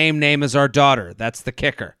the same name as our daughter. That's the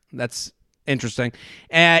kicker. That's interesting.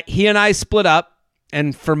 He and I split up,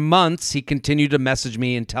 and for months he continued to message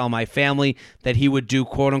me and tell my family that he would do,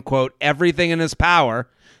 quote unquote, everything in his power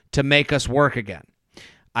to make us work again.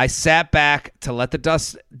 I sat back to let the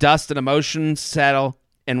dust and emotions settle,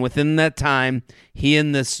 and within that time, he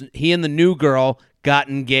and the new girl got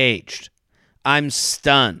engaged. I'm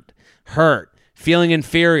stunned, hurt, feeling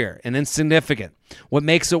inferior and insignificant. What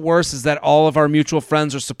makes it worse is that all of our mutual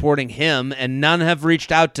friends are supporting him, and none have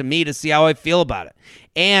reached out to me to see how I feel about it.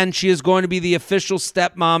 And she is going to be the official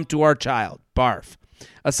stepmom to our child. Barf.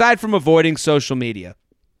 Aside from avoiding social media,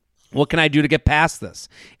 what can I do to get past this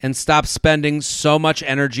and stop spending so much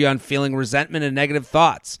energy on feeling resentment and negative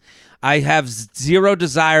thoughts? I have zero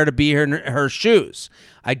desire to be in her shoes.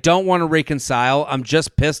 I don't want to reconcile. I'm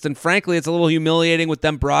just pissed, and frankly, it's a little humiliating with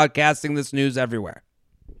them broadcasting this news everywhere.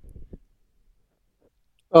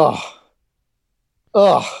 Brutal.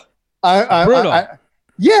 I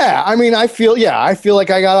feel like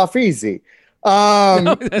I got off easy.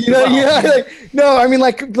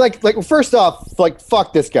 First off,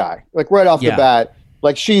 fuck this guy. Right off the bat,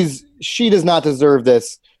 she does not deserve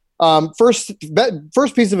this. First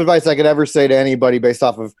piece of advice I could ever say to anybody based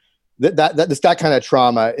off of that kind of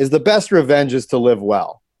trauma is the best revenge is to live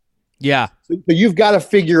well. Yeah. So you've got to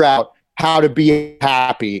figure out how to be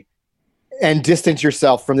happy and distance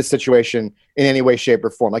yourself from this situation in any way, shape, or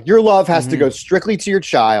form. Your love has to go strictly to your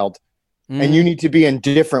child. And you need to be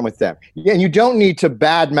indifferent with them. And you don't need to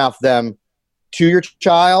badmouth them to your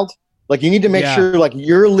child. You need to make sure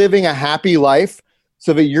you're living a happy life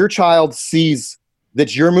so that your child sees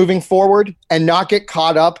that you're moving forward and not get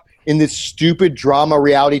caught up in this stupid drama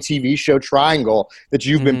reality TV show triangle that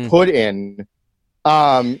you've been put in.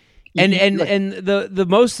 The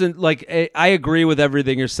most I agree with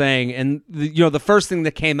everything you're saying. And the first thing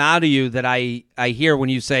that came out of you that I hear when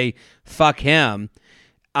you say fuck him,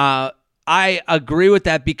 I agree with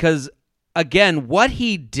that because, again, what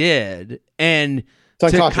he did and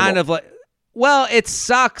to kind of it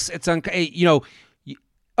sucks. It's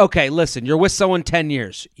okay, listen, you're with someone 10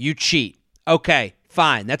 years. You cheat. Okay,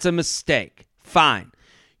 fine. That's a mistake. Fine.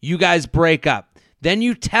 You guys break up. Then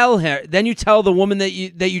you tell the woman that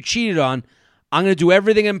you cheated on, I'm going to do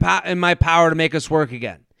everything in my power to make us work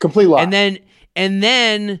again. Complete lie. And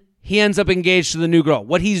then he ends up engaged to the new girl.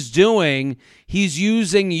 What he's doing, he's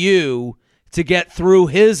using you to get through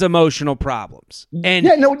his emotional problems. And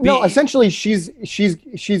essentially she's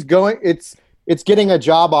going, it's getting a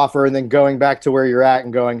job offer and then going back to where you're at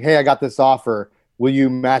and going, hey, I got this offer. Will you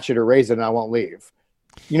match it or raise it? And I won't leave.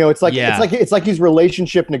 It's like he's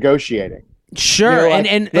relationship negotiating. Sure,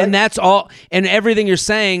 and that's all, and everything you're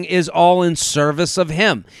saying is all in service of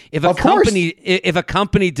him. If a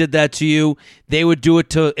company did that to you, they would do it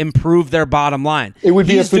to improve their bottom line. It would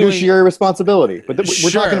be a fiduciary responsibility. But we're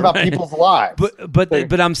talking about people's lives.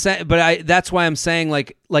 But I'm saying, that's why I'm saying let's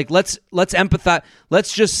empathize.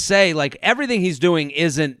 Let's just say everything he's doing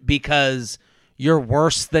isn't because you're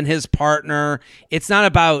worse than his partner. It's not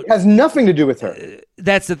about. It has nothing to do with her.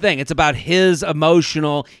 That's the thing. It's about his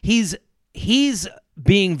emotional. He's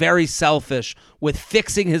being very selfish with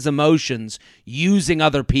fixing his emotions using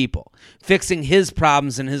other people, fixing his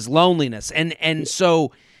problems and his loneliness. And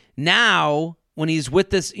so now when he's with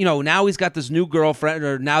this, now he's got this new girlfriend,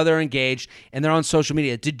 or now they're engaged and they're on social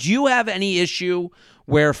media. Did you have any issue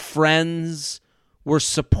where friends were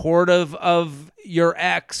supportive of your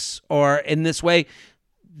ex or in this way?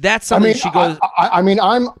 That's something she goes. I'm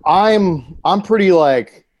pretty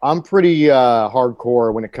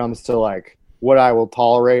hardcore when it comes to like what I will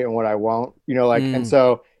tolerate and what I won't, and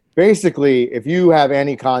so basically if you have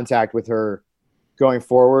any contact with her going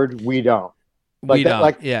forward, we don't. And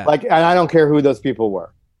I don't care who those people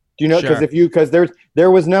were. Do you know? Because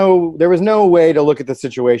there was no way to look at the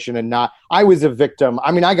situation and not. I was a victim.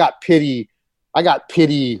 I mean, I got pity.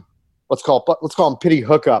 Let's call them pity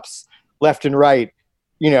hookups left and right.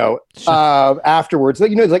 Afterwards,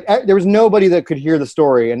 there was nobody that could hear the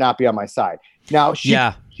story and not be on my side. Now she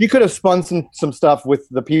could have spun some stuff with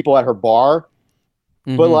the people at her bar,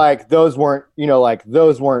 but those weren't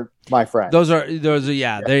my friends. Those are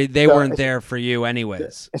they weren't there for you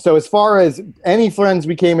anyways. So as far as any friends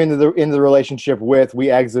we came into the relationship with,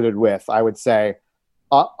 we exited with, I would say,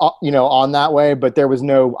 on that way. But there was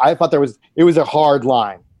no. I thought it was a hard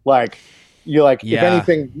line. If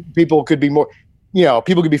anything, people could be more.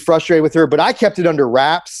 People could be frustrated with her, but I kept it under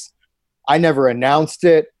wraps. I never announced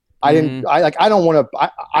it. I didn't. I don't want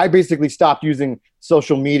to. I basically stopped using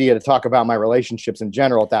social media to talk about my relationships in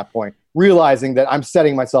general at that point, realizing that I'm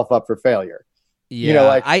setting myself up for failure.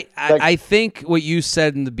 Yeah, I think what you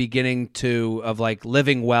said in the beginning too of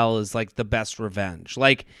living well is the best revenge.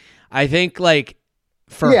 I think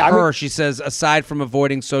for her, she says aside from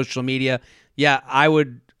avoiding social media, I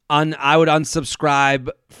would unsubscribe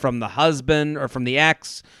from the husband or from the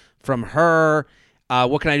ex, from her.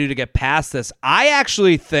 What can I do to get past this? I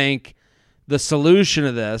actually think the solution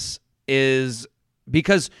to this is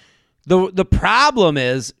because the problem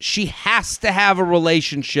is she has to have a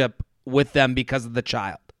relationship with them because of the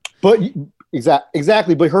child. But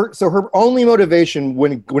exactly. But her only motivation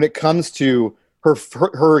when it comes to her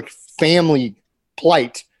family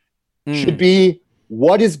plight should be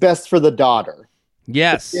what is best for the daughter.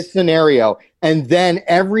 Yes. This scenario. And then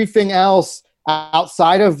everything else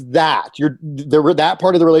outside of that, that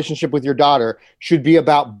part of the relationship with your daughter should be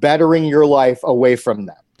about bettering your life away from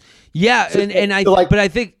them. Yeah. But I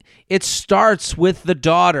think it starts with the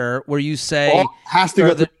daughter where you say has to go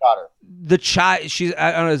to the daughter. The child,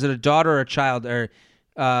 I don't know, is it a daughter or a child or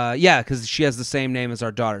because she has the same name as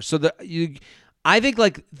our daughter. So I think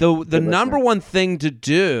the number one thing to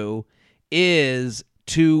do is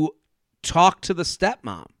to talk to the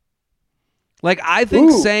stepmom. I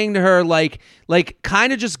think saying to her,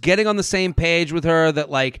 kind of just getting on the same page with her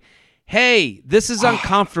that hey, this is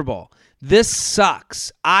uncomfortable. This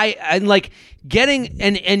sucks. Getting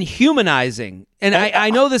and humanizing. And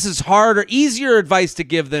I know this is harder, easier advice to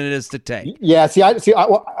give than it is to take. Yeah.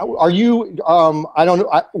 Are you, I don't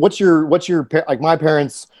know. What's your, my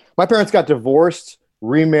parents got divorced,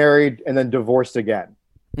 remarried, and then divorced again.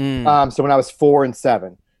 So when I was 4 and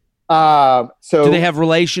 7. So do they have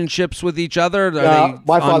relationships with each other? Are they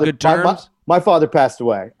on good terms? My father passed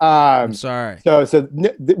away. I'm sorry. So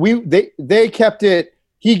they kept it.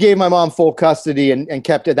 He gave my mom full custody and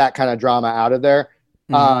kept that kind of drama out of there.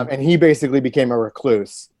 And he basically became a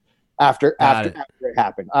recluse after it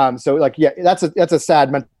happened. That's a sad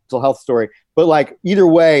mental health story. But either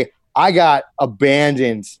way, I got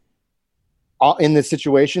abandoned in this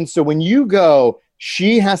situation. So when you go,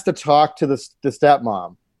 she has to talk to the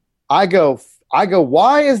stepmom. I go,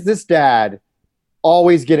 why is this dad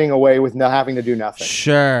always getting away with not having to do nothing?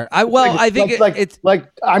 Sure. I think it's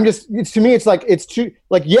too,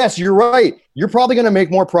 yes, you're right. You're probably going to make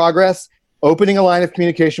more progress opening a line of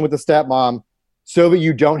communication with the stepmom so that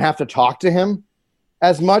you don't have to talk to him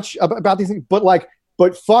as much about these things. But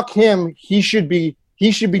fuck him. He should be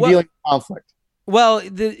dealing with conflict. Well,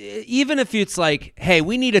 even if it's hey,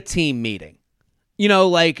 we need a team meeting. We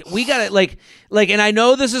got it. And I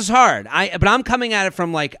know this is hard. But I'm coming at it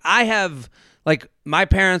from I have my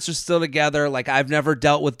parents are still together. I've never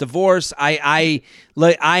dealt with divorce. I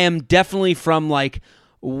am definitely from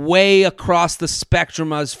way across the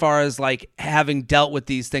spectrum as far as having dealt with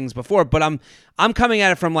these things before. But I'm coming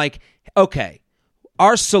at it from okay,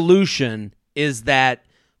 our solution is that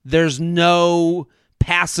there's no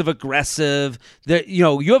passive aggressive.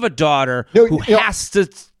 You have a daughter who has to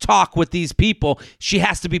talk with these people. She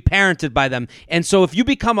has to be parented by them. And so if you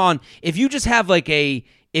just have and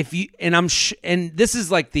this is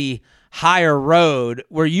the higher road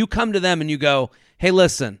where you come to them and you go, hey,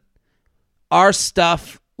 listen, our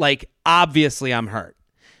stuff, obviously I'm hurt,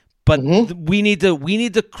 But we need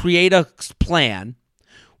to create a plan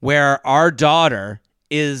where our daughter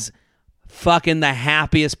is fucking the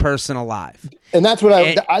happiest person alive. And that's what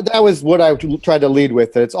that was what I tried to lead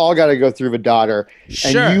with. That it's all got to go through the daughter.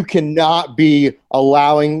 Sure. And you cannot be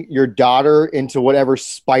allowing your daughter into whatever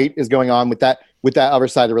spite is going on with that other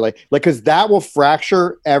side of the relationship. Like, because that will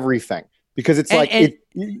fracture everything. Because it's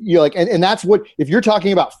and that's what, if you're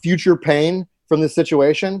talking about future pain from this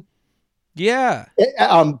situation. Yeah.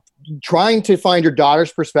 Trying to find your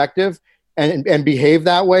daughter's perspective and behave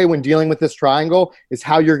that way when dealing with this triangle is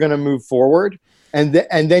how you're going to move forward. And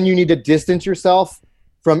then you need to distance yourself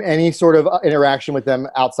from any sort of interaction with them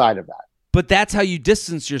outside of that. But that's how you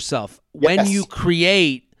distance yourself. When you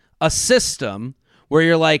create a system where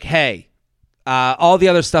you're like, hey, all the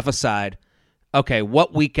other stuff aside, okay,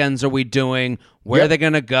 what weekends are we doing? Where are they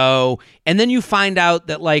going to go? And then you find out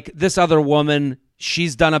that, like, this other woman,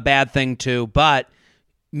 she's done a bad thing too, but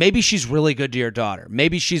maybe she's really good to your daughter.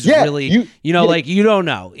 Maybe she's really, like, you don't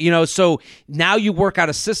know, so now you work out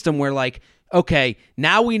a system where, like, okay,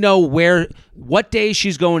 now we know what day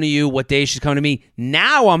she's going to you, what day she's coming to me.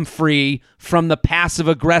 Now I'm free from the passive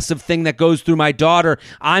aggressive thing that goes through my daughter.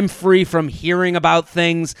 I'm free from hearing about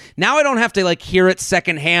things. Now I don't have to, like, hear it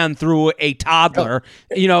secondhand through a toddler,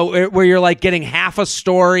 where you're, like, getting half a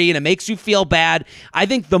story and it makes you feel bad. I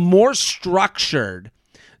think the more structured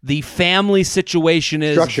the family situation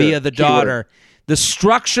is via the daughter, the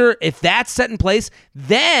structure, if that's set in place,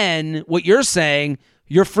 then what you're saying,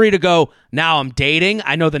 you're free to go, now I'm dating.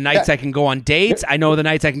 I know the nights I can go on dates. I know the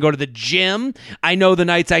nights I can go to the gym. I know the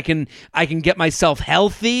nights I can get myself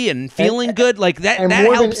healthy and feeling good. Like that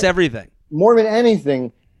helps everything. More than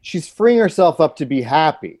anything, she's freeing herself up to be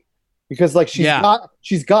happy because, like, she's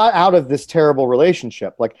got out of this terrible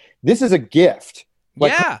relationship. Like, this is a gift.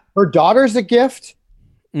 Like, her daughter's a gift.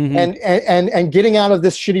 Mm-hmm. And getting out of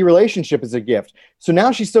this shitty relationship is a gift. So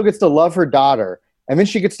now she still gets to love her daughter. And then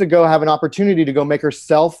she gets to go have an opportunity to go make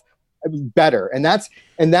herself better. And that's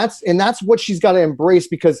what she's got to embrace,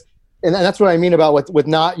 because, and that's what I mean about with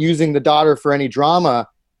not using the daughter for any drama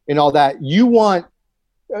and all that. You want,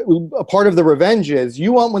 a part of the revenge is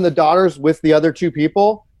you want, when the daughter's with the other two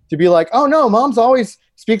people, to be like, oh no, mom's always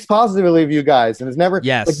speaks positively of you guys. And it's never,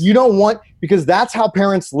 like, you don't want, because that's how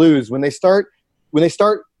parents lose when they start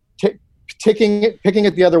picking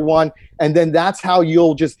at the other one, and then that's how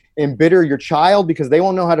you'll just embitter your child, because they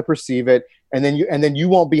won't know how to perceive it, and then you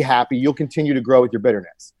won't be happy. You'll continue to grow with your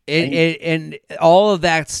bitterness. And all of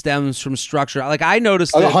that stems from structure. Like, I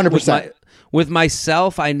noticed it 100%. With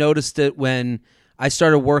myself. I noticed it when I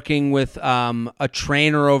started working with a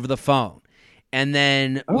trainer over the phone, and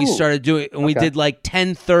then we started doing, and we did like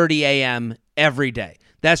 10:30 a.m. every day.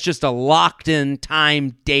 That's just a locked in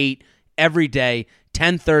time date every day,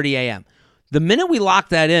 10:30 a.m. The minute we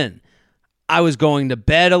locked that in, I was going to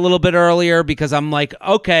bed a little bit earlier because I'm like,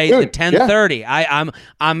 okay, the 10:30.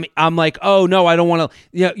 I'm like, oh no, I don't want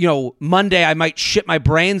to. Monday I might shit my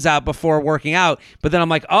brains out before working out, but then I'm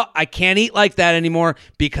like, oh, I can't eat like that anymore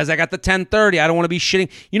because I got the 10:30. I don't want to be shitting.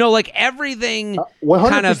 Like, everything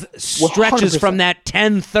kind of stretches 100%. From that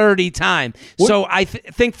 10:30 time. So I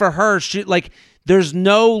think for her, there's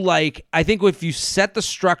no, like, I think if you set the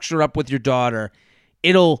structure up with your daughter,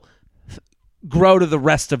 it'll grow to the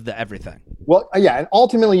rest of everything. Well, yeah, and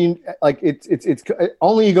ultimately, it's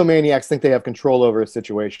only egomaniacs think they have control over a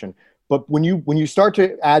situation. But when you start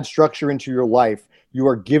to add structure into your life, you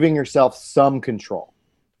are giving yourself some control.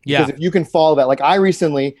 Because if you can follow that, like, I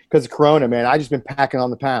recently, because of Corona, man, I just been packing on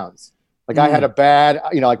the pounds. Like, I had a bad,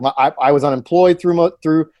 I was unemployed through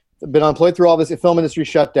all this. The film industry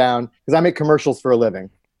shut down because I make commercials for a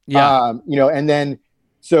living. Yeah. And then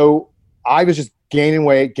so I was just gaining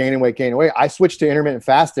weight. I switched to intermittent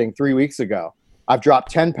fasting 3 weeks ago. I've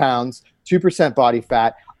dropped 10 pounds, 2% body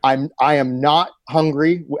fat. I am not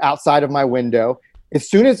hungry outside of my window.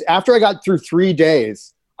 After I got through 3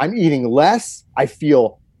 days, I'm eating less. I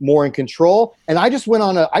feel more in control. And I just went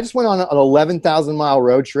on an 11,000 mile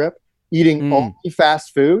road trip eating only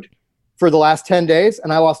fast food for the last 10 days.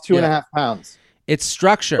 And I lost 2.5 pounds. It's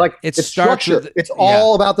structure. Like, it's structure. It's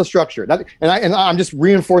all about the structure. And I'm just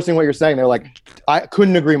reinforcing what you're saying. They're like, I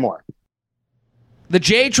couldn't agree more. The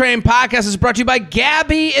J-Train podcast is brought to you by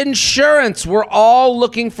Gabi Insurance. We're all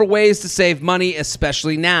looking for ways to save money,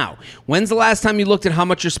 especially now. When's the last time you looked at how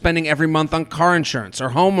much you're spending every month on car insurance or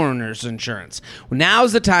homeowners insurance? Well,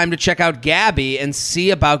 now's the time to check out Gabi and see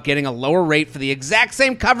about getting a lower rate for the exact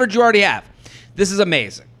same coverage you already have. This is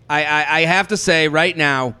amazing. I have to say right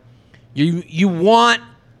now, you want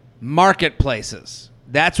marketplaces.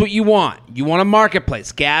 That's what you want. You want a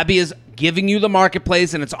marketplace. Gabi is giving you the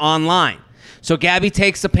marketplace, and it's online. So Gabby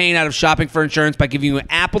takes the pain out of shopping for insurance by giving you an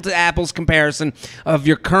apple-to-apples comparison of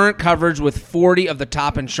your current coverage with 40 of the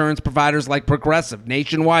top insurance providers like Progressive,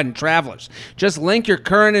 Nationwide, and Travelers. Just link your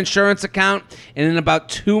current insurance account, and in about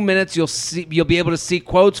 2 minutes, you'll be able to see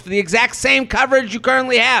quotes for the exact same coverage you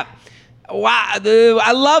currently have. Wow,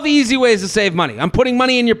 I love easy ways to save money. I'm putting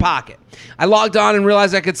money in your pocket. I logged on and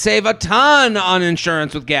realized I could save a ton on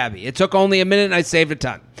insurance with Gabby. It took only a minute and I saved a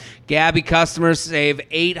ton. Gabby customers save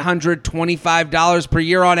 $825 per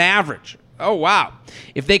year on average. Oh, wow.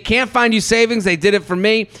 If they can't find you savings, they did it for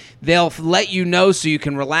me. They'll let you know so you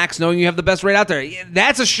can relax knowing you have the best rate out there.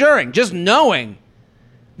 That's assuring, just knowing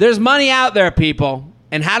there's money out there, people.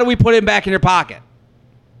 And how do we put it back in your pocket?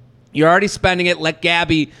 You're already spending it. Let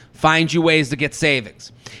Gabby find you ways to get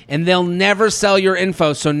savings. And they'll never sell your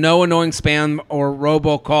info, so no annoying spam or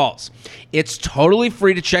robocalls. It's totally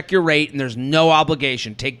free to check your rate, and there's no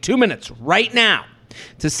obligation. Take 2 minutes right now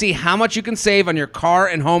to see how much you can save on your car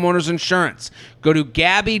and homeowner's insurance. Go to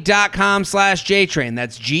Gabi.com/JTrain.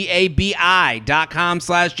 That's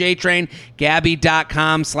GABI.com/JTrain.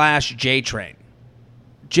 Gabi.com/JTrain.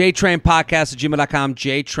 JTrain Podcast at gmail.com,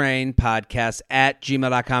 JTrain Podcast at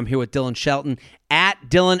gmail.com. Here with Dylan Shelton, at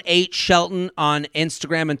Dylan H. Shelton on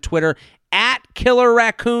Instagram and Twitter, at Killer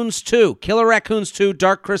Raccoons 2. Killer Raccoons 2,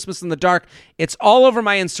 Dark Christmas in the Dark. It's all over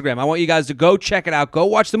my Instagram. I want you guys to go check it out. Go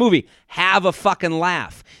watch the movie. Have a fucking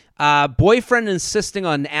laugh. Boyfriend insisting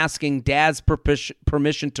on asking dad's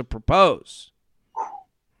permission to propose.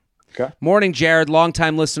 Okay. Morning, Jared.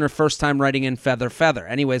 Long-time listener, first-time writing in Feather.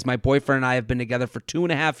 Anyways, my boyfriend and I have been together for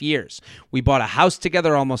 2.5 years. We bought a house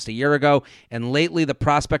together almost a year ago, and lately the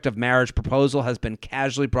prospect of marriage proposal has been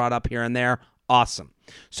casually brought up here and there. Awesome.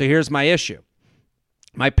 So here's my issue.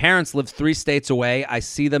 My parents live 3 states away. I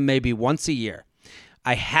see them maybe once a year.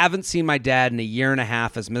 I haven't seen my dad in a year and a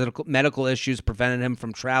half as medical issues prevented him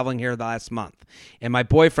from traveling here the last month. And my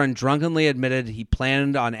boyfriend drunkenly admitted he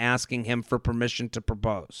planned on asking him for permission to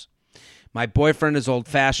propose. My boyfriend is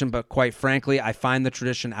old-fashioned, but quite frankly, I find the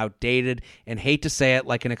tradition outdated and hate to say it,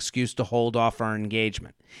 like an excuse to hold off our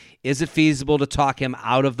engagement. Is it feasible to talk him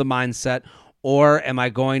out of the mindset, or am I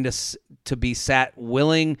going to be sat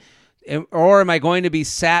willing, or am I going to be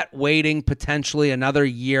sat waiting potentially another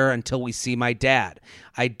year until we see my dad?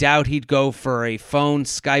 I doubt he'd go for a phone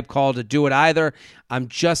Skype call to do it either. I'm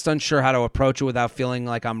just unsure how to approach it without feeling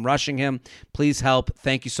like I'm rushing him. Please help.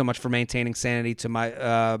 Thank you so much for maintaining sanity to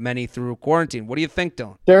my many through quarantine. What do you think,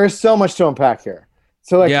 Dylan? There is so much to unpack here.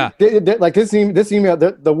 So like, yeah. Like this email,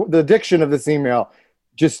 the diction of this email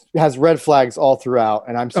just has red flags all throughout.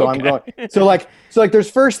 And I'm going, so there's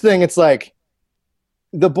first thing, it's like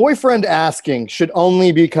the boyfriend asking should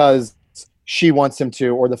only because she wants him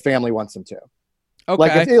to, or the family wants him to.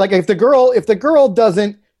 Okay. Like if the girl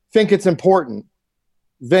doesn't think it's important,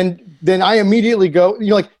 then I immediately go,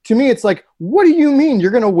 to me, it's like, what do you mean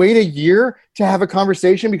you're going to wait a year to have a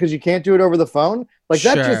conversation because you can't do it over the phone? Like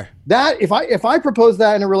that, if I proposed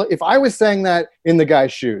that if I was saying that in the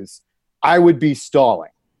guy's shoes, I would be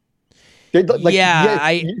stalling.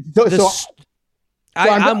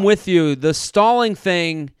 I'm with you. The stalling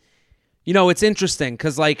thing, it's interesting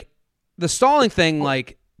because like the stalling thing,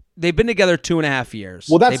 like they've been together 2.5 years.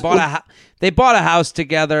 Well, they bought a house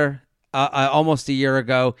together almost a year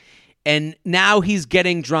ago, and now he's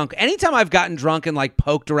getting drunk. Anytime I've gotten drunk and like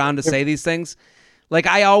poked around to say these things, like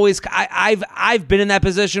I've been in that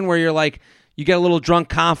position where you're like, you get a little drunk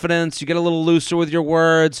confidence, you get a little looser with your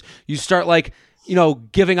words, you start like,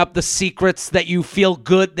 giving up the secrets that you feel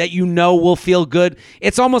good, that will feel good.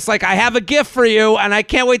 It's almost like I have a gift for you and I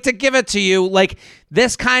can't wait to give it to you. Like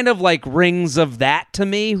this kind of like rings of that to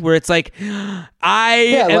me, where it's like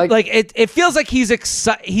it feels like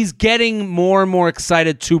he's getting more and more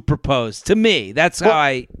excited to propose. To me, that's how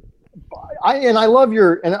I love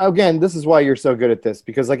and again, this is why you're so good at this,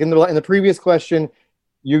 because like in the previous question,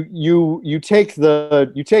 you take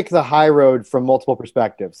the high road from multiple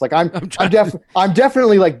perspectives. Like I'm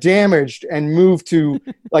definitely like damaged and moved to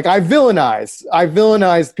like I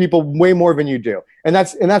villainize people way more than you do, and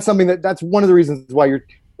that's something that's one of the reasons why you're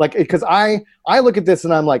like, because I look at this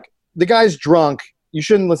and I'm like, the guy's drunk. You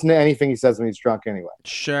shouldn't listen to anything he says when he's drunk anyway.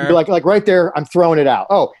 Sure. You're like right there, I'm throwing it out.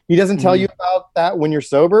 Oh, he doesn't tell you about that when you're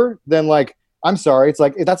sober? Then like, I'm sorry. It's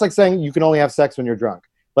like that's like saying you can only have sex when you're drunk.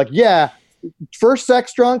 Like, yeah. First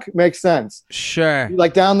sex drunk makes sense. Sure.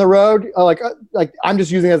 Like down the road, like I'm just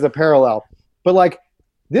using it as a parallel. But like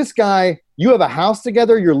this guy, you have a house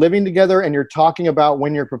together, you're living together, and you're talking about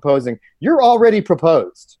when you're proposing. You're already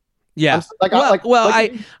proposed. Yeah.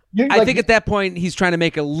 I think at that point he's trying to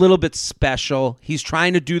make it a little bit special. He's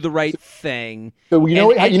trying to do the right thing. So you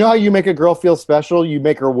know how you make a girl feel special? You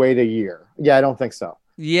make her wait a year. Yeah, I don't think so.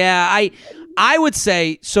 Yeah, I would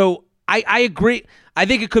say so. I agree. I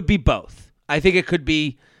think it could be both. I think it could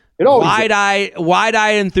be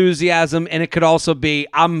wide-eyed enthusiasm, and it could also be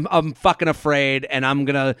I'm fucking afraid, and I'm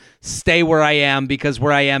gonna stay where I am because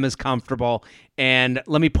where I am is comfortable, and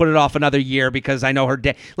let me put it off another year because I know her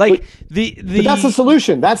day. Like but that's the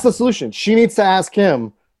solution. That's the solution. She needs to ask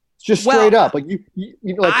him just straight up. Like you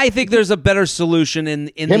like, I think there's a better solution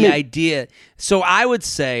in the idea. So I would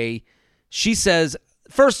say, she says,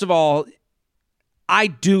 first of all, I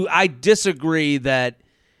disagree that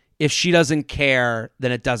if she doesn't care,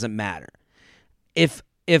 then it doesn't matter. If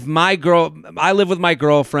I live with my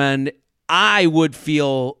girlfriend, I wouldn't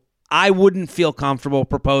feel comfortable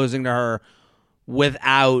proposing to her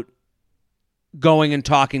without going and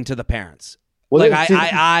talking to the parents. Well, like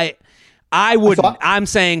I wouldn't. So I'm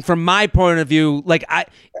saying from my point of view, like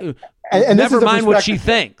and never mind what she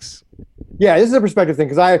thinks. Yeah, this is a perspective thing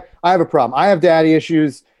because I have a problem. I have daddy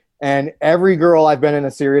issues. And every girl I've been in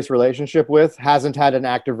a serious relationship with hasn't had an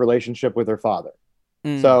active relationship with her father.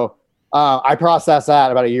 So I processed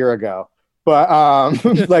that about a year ago. But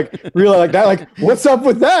like really like that, like what's up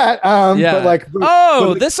with that? Yeah.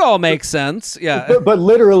 But this all makes sense. Yeah. But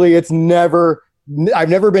literally I've never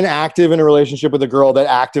been active in a relationship with a girl that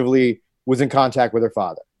actively was in contact with her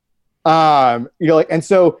father. And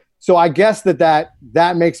so I guess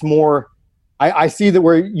that makes more. I see that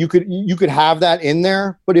where you could have that in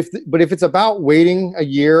there, but if it's about waiting a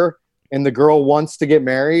year and the girl wants to get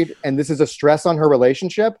married and this is a stress on her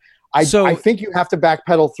relationship, I think you have to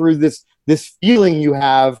backpedal through this feeling you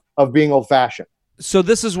have of being old fashioned. So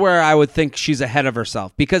this is where I would think she's ahead of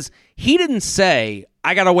herself because he didn't say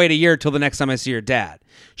I gotta wait a year till the next time I see your dad.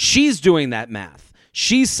 She's doing that math.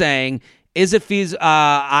 She's saying, is it fees?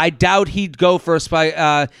 I doubt he'd go for a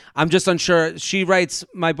spy. I'm just unsure. She writes,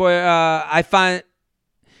 I find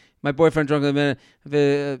my boyfriend drunk in a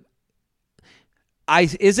minute.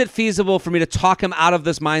 Is it feasible for me to talk him out of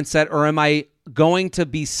this mindset, or am I going to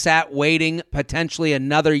be sat waiting potentially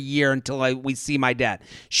another year until we see my dad?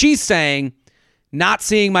 She's saying not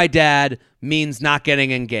seeing my dad means not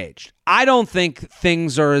getting engaged. I don't think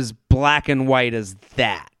things are as black and white as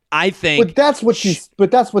that. I think, but that's what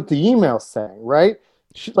the email's saying, right?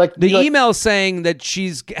 Email's saying that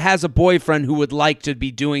has a boyfriend who would like to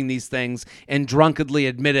be doing these things and drunkenly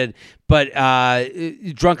admitted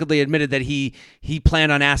that he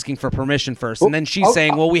planned on asking for permission first, and then she's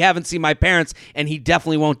saying, "Well, we haven't seen my parents, and he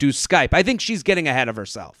definitely won't do Skype." I think she's getting ahead of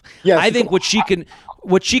herself. Yes. I think what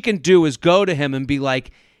she can do is go to him and be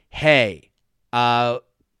like, "Hey, I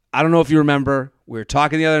don't know if you remember, we were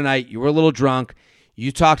talking the other night. You were a little drunk."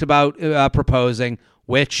 You talked about proposing,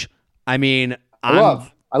 which I mean, I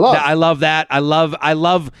love that. I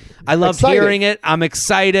love hearing it. I'm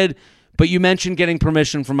excited. But you mentioned getting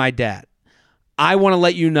permission from my dad. I want to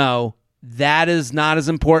let you know that is not as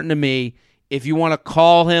important to me. If you want to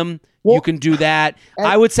call him, you can do that.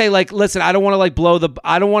 I would say, like, listen, I don't want to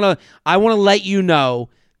I want to let you know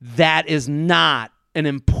that is not an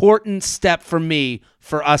important step for me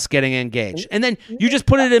for us getting engaged. And then you just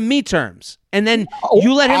put it in me terms. And then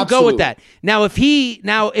you let him go with that. Now,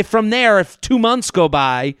 if from there, if 2 months go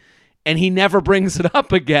by and he never brings it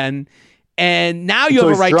up again, and now you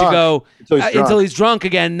have a right to go until he's drunk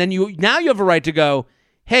again, then you have a right to go,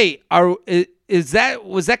 hey, was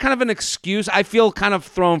that kind of an excuse? I feel kind of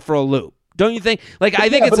thrown for a loop. Don't you think? Like, I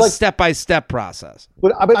think it's a step-by-step process.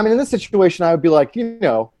 But I mean, in this situation, I would be like, we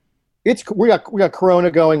got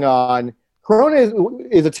Corona going on. Corona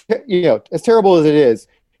is as terrible as it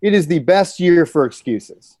is the best year for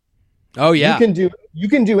excuses. Oh yeah, you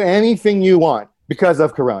can do anything you want because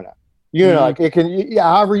of Corona. Like it can,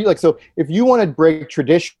 however you like. So if you want to break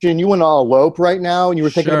tradition, you want to elope right now, and you were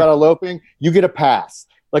thinking about eloping, you get a pass.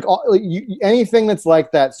 Anything that's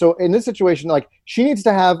like that. So in this situation, like she needs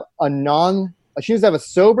to have a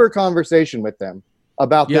sober conversation with them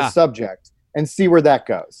about this subject and see where that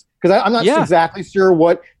goes. Because I'm not exactly sure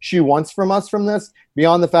what she wants from us from this,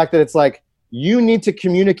 beyond the fact that it's like, you need to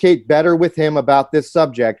communicate better with him about this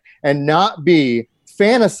subject and not be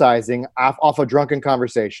fantasizing off a drunken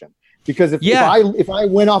conversation. Because if I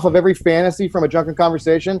went off of every fantasy from a drunken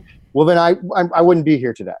conversation, well, then I wouldn't be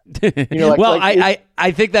here today.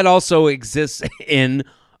 I think that also exists in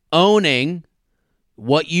owning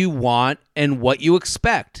what you want and what you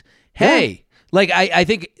expect. Hey, I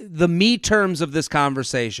think the me terms of this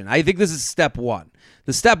conversation, I think this is step one.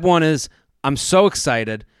 The step one is, I'm so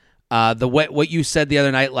excited. What you said the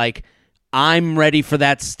other night, like, I'm ready for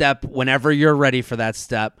that step whenever you're ready for that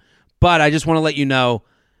step. But I just want to let you know,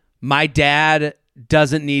 my dad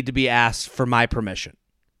doesn't need to be asked for my permission.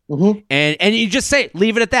 Mm-hmm. And you just say,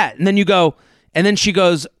 leave it at that. And then you go, and then she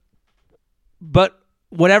goes, but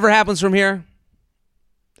whatever happens from here,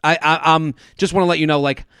 I'm just want to let you know,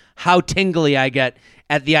 like, how tingly I get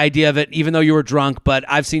at the idea of it, even though you were drunk, but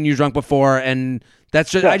I've seen you drunk before, and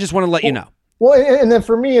that's just, I just want to let you know. Well, and then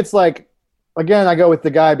for me, it's like, again, I go with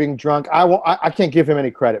the guy being drunk. I can't give him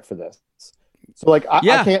any credit for this. So like, I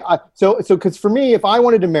can't. So because for me, if I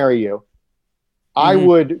wanted to marry you, I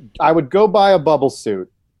would go buy a bubble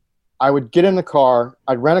suit. I would get in the car.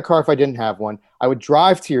 I'd rent a car if I didn't have one. I would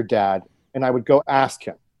drive to your dad, and I would go ask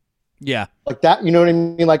him. Yeah, like that. You know what I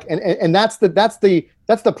mean? Like, and that's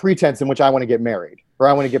the pretense in which I want to get married or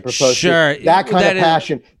I want to get proposed to. That kind of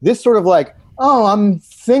passion. This sort of like, oh,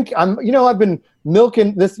 I've been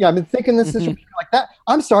milking this. Yeah, I've been thinking this is like that.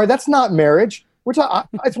 I'm sorry, that's not marriage. We're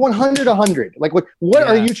talking. It's 100-100. Like, what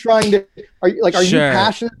are you trying to? Are you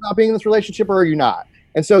passionate about being in this relationship or are you not?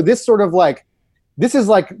 And so this sort of like, this is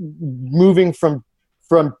like moving from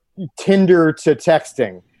Tinder to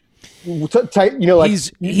texting.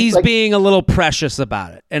 He's like, being a little precious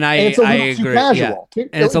about it, and I agree. Too casual. Yeah.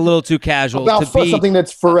 And it's a little too casual about something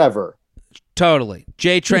that's forever. Totally.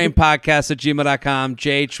 JTrainPodcast@gmail.com.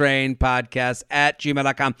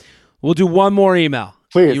 JTrainPodcast@gmail.com. We'll do one more email.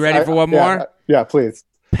 Please. You ready for one more? Yeah, please.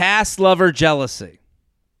 Past lover jealousy.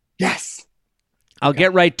 Yes. I'll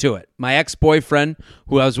get right to it. My ex-boyfriend,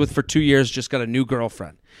 who I was with for 2 years, just got a new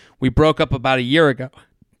girlfriend. We broke up about a year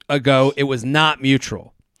ago. It was not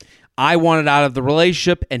mutual. I wanted out of the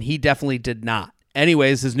relationship, and he definitely did not.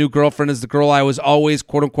 Anyways, his new girlfriend is the girl I was always,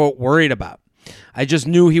 quote-unquote, worried about. I just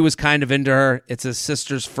knew he was kind of into her. It's his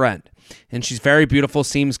sister's friend, and she's very beautiful,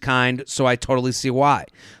 seems kind, so I totally see why.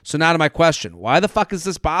 So now to my question. Why the fuck is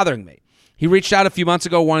this bothering me? He reached out a few months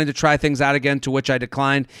ago wanting to try things out again, to which I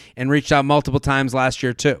declined, and reached out multiple times last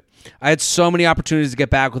year too. I had so many opportunities to get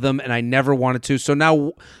back with him, and I never wanted to. So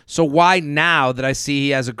why now that I see he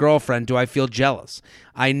has a girlfriend do I feel jealous?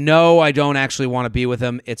 I know I don't actually want to be with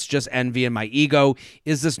him. It's just envy and my ego.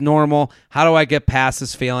 Is this normal? How do I get past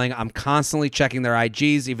this feeling? I'm constantly checking their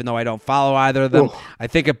IGs, even though I don't follow either of them. Ooh. I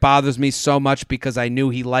think it bothers me so much because I knew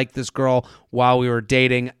he liked this girl while we were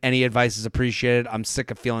dating. Any advice is appreciated. I'm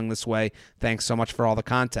sick of feeling this way. Thanks so much for all the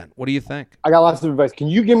content. What do you think? I got lots of advice. Can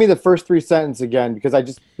you give me the first 3 sentences again? Because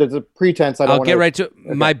there's a pretense. I'll get right to it.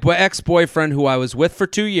 Okay. My ex-boyfriend, who I was with for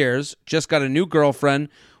 2 years, just got a new girlfriend.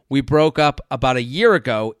 We broke up about a year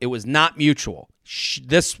ago. It was not mutual.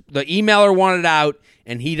 The emailer wanted out,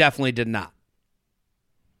 and he definitely did not.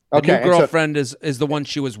 The new girlfriend is the one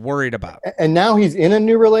she was worried about. And now he's in a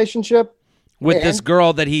new relationship? With this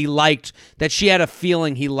girl that he liked, that she had a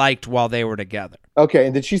feeling he liked while they were together. Okay,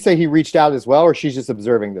 and did she say he reached out as well, or she's just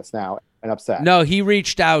observing this now and upset? No, he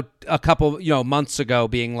reached out a couple months ago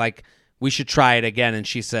being like, we should try it again, and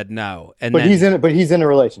she said no. But he's in a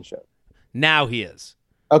relationship. Now he is.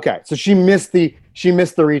 Okay, so she missed the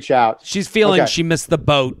reach out. She's feeling she missed the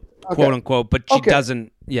boat, quote unquote, but she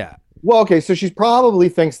doesn't. Yeah. Well, okay, so she probably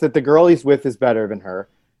thinks that the girl he's with is better than her,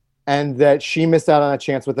 and that she missed out on a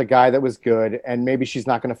chance with a guy that was good, and maybe she's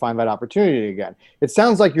not going to find that opportunity again. It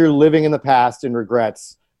sounds like you're living in the past and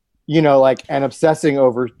regrets, and obsessing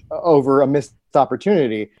over a missed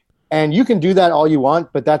opportunity. And you can do that all you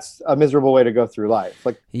want, but that's a miserable way to go through life.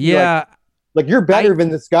 Like you're better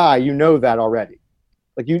than this guy. You know that already.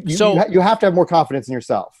 Like you have to have more confidence in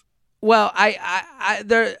yourself. Well,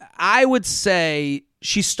 I would say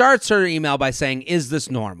she starts her email by saying, "Is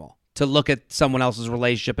this normal to look at someone else's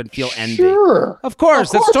relationship and feel envy?" Sure, of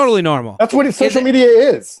course, that's totally normal. That's what social media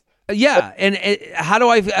is. Yeah, and how do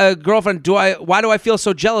I, girlfriend? Why do I feel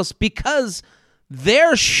so jealous? Because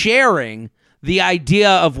they're sharing the idea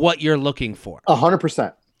of what you're looking for.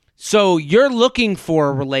 100%. So you're looking for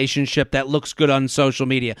a relationship that looks good on social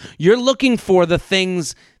media. You're looking for the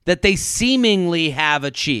things that they seemingly have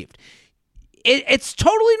achieved. It's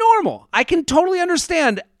totally normal. I can totally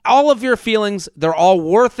understand all of your feelings. They're all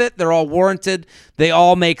worth it. They're all warranted. They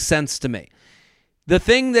all make sense to me. The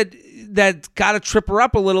thing that got to trip her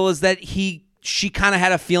up a little is that she kind of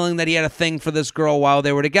had a feeling that he had a thing for this girl while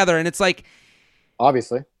they were together. And it's like,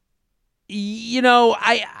 obviously,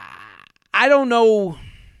 I don't know.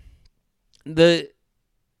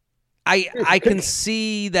 I can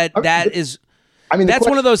see that is. I mean, that's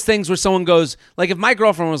one of those things where someone goes, like, if my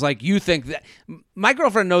girlfriend was like, you think that, my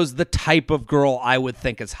girlfriend knows the type of girl I would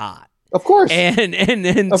think is hot. Of course.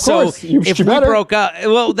 And so if we broke up,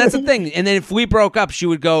 well, that's the thing. And then if we broke up, she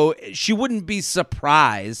wouldn't be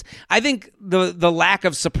surprised. I think the lack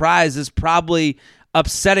of surprise is probably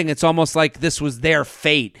upsetting. It's almost like this was their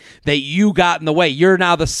fate, that you got in the way. You're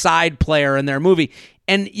now the side player in their movie.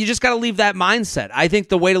 And you just got to leave that mindset. I think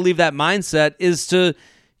the way to leave that mindset is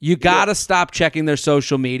you got to stop checking their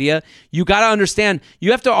social media. You got to understand,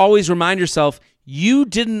 you have to always remind yourself, you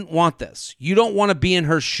didn't want this. You don't want to be in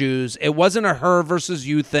her shoes. It wasn't a her versus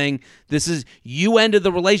you thing. This is, you ended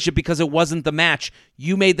the relationship because it wasn't the match.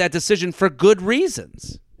 You made that decision for good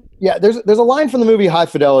reasons. Yeah, there's a line from the movie High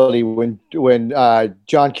Fidelity when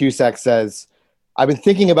John Cusack says, "I've been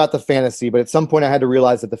thinking about the fantasy, but at some point I had to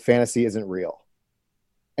realize that the fantasy isn't real."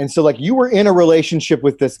 And so, like, you were in a relationship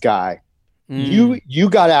with this guy. You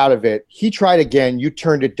got out of it. He tried again. You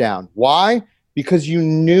turned it down. Why? Because you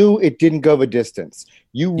knew it didn't go the distance.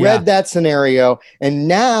 You read that scenario, and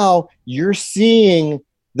now you're seeing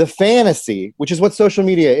the fantasy, which is what social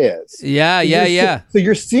media is. So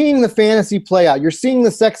you're seeing the fantasy play out. You're seeing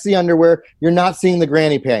the sexy underwear. You're not seeing the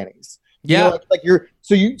granny panties. Yeah,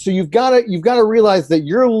 you've got to realize that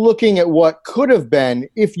you're looking at what could have been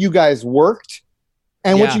if you guys worked.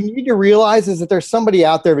 And what you need to realize is that there's somebody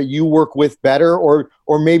out there that you work with better or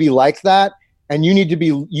maybe like that. And you need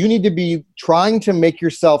to be trying to make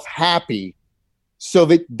yourself happy so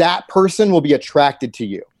that person will be attracted to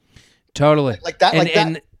you. Totally. Like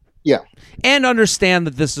that. Yeah. And understand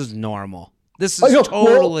that this is normal. This is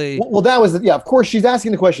totally. Well, that was, of course, she's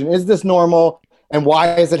asking the question, is this normal? And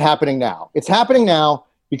why is it happening now? It's happening now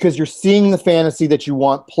because you're seeing the fantasy that you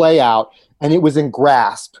want play out, and it was in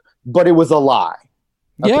grasp, but it was a lie.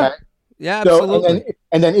 Okay? Yeah, absolutely.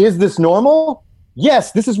 And then is this normal?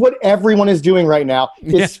 Yes, this is what everyone is doing right now,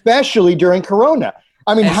 especially during Corona.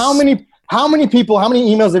 I mean, how many people, how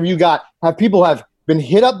many emails have you got? People have been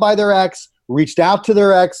hit up by their ex, reached out to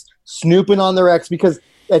their ex, snooping on their ex, because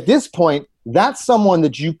at this point, that's someone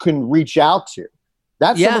that you can reach out to.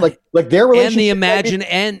 That's someone like their relationship.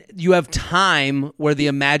 And you have time where the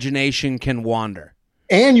imagination can wander.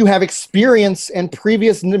 And you have experience and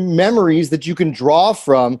previous memories that you can draw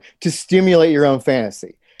from to stimulate your own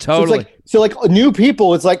fantasy. Totally. So like new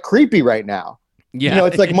people, it's like creepy right now. Yeah.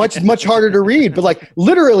 It's like much harder to read. But like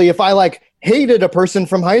literally, if I like hated a person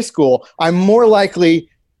from high school, I'm more likely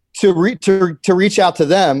to reach out to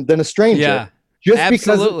them than a stranger. Yeah.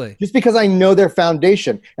 Absolutely. Just because I know their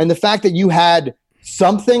foundation. And the fact that you had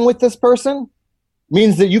something with this person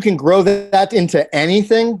means that you can grow that into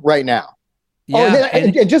anything right now. Yeah.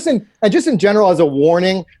 And just in general, as a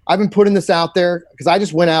warning, I've been putting this out there because I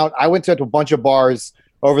just went out. I went to a bunch of bars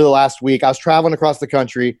over the last week. I was traveling across the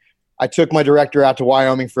country. I took my director out to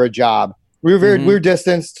Wyoming for a job. We were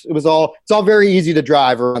distanced. It's all very easy to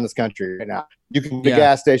drive around this country right now. You can go to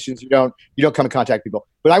gas stations. You don't come in contact people.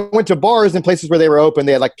 But I went to bars in places where they were open.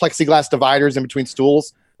 They had like plexiglass dividers in between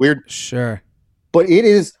stools. Weird. Sure. But it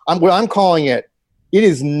is. What I'm calling it. It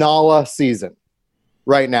is Nala season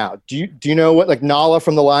right now. Do you know what, like, Nala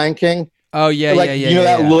from The Lion King? Oh yeah, You know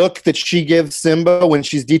that look that she gives Simba when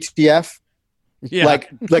she's DTF. Yeah.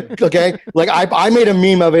 Like okay. Like I made a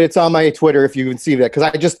meme of it. It's on my Twitter if you can see that,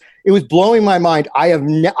 because it was blowing my mind.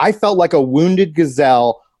 I felt like a wounded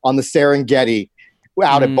gazelle on the Serengeti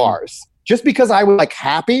out at bars, just because I was like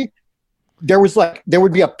happy. There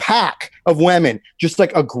would be a pack of women just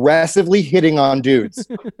like aggressively hitting on dudes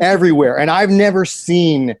everywhere, and I've never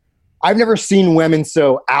seen women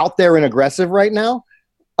so out there and aggressive right now.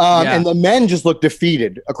 And the men just looked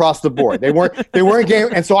defeated across the board. They weren't game.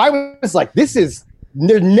 And so I was like, there's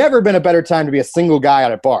never been a better time to be a single guy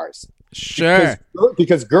out at bars. Sure.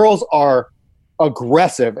 Because girls are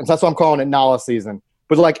aggressive. And so that's why I'm calling it Nala season.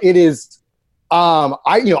 But like it is, I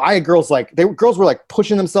had girls girls were like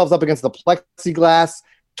pushing themselves up against the plexiglass,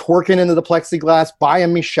 twerking into the plexiglass,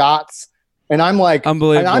 buying me shots. And I'm like,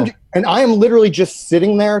 unbelievable. And I am literally just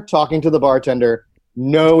sitting there talking to the bartender.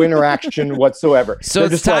 No interaction whatsoever. So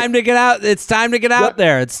it's time to get out. It's time to get out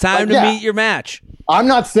there. It's time to meet your match. I'm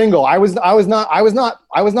not single. I was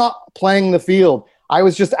not playing the field. I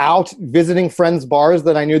was just out visiting friends' bars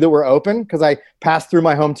that I knew that were open because I passed through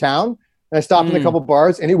my hometown and I stopped in a couple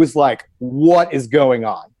bars, and it was like, what is going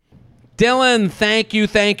on? Dylan, thank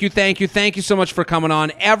you so much for coming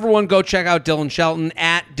on. Everyone go check out Dylan Shelton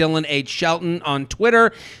at Dylan H. Shelton on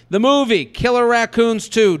Twitter. The movie, Killer Raccoons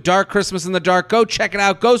 2, Dark Christmas in the Dark. Go check it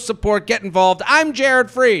out. Go support. Get involved. I'm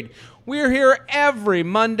Jared Freed. We're here every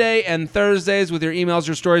Monday and Thursdays with your emails,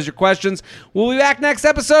 your stories, your questions. We'll be back next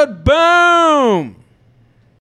episode. Boom!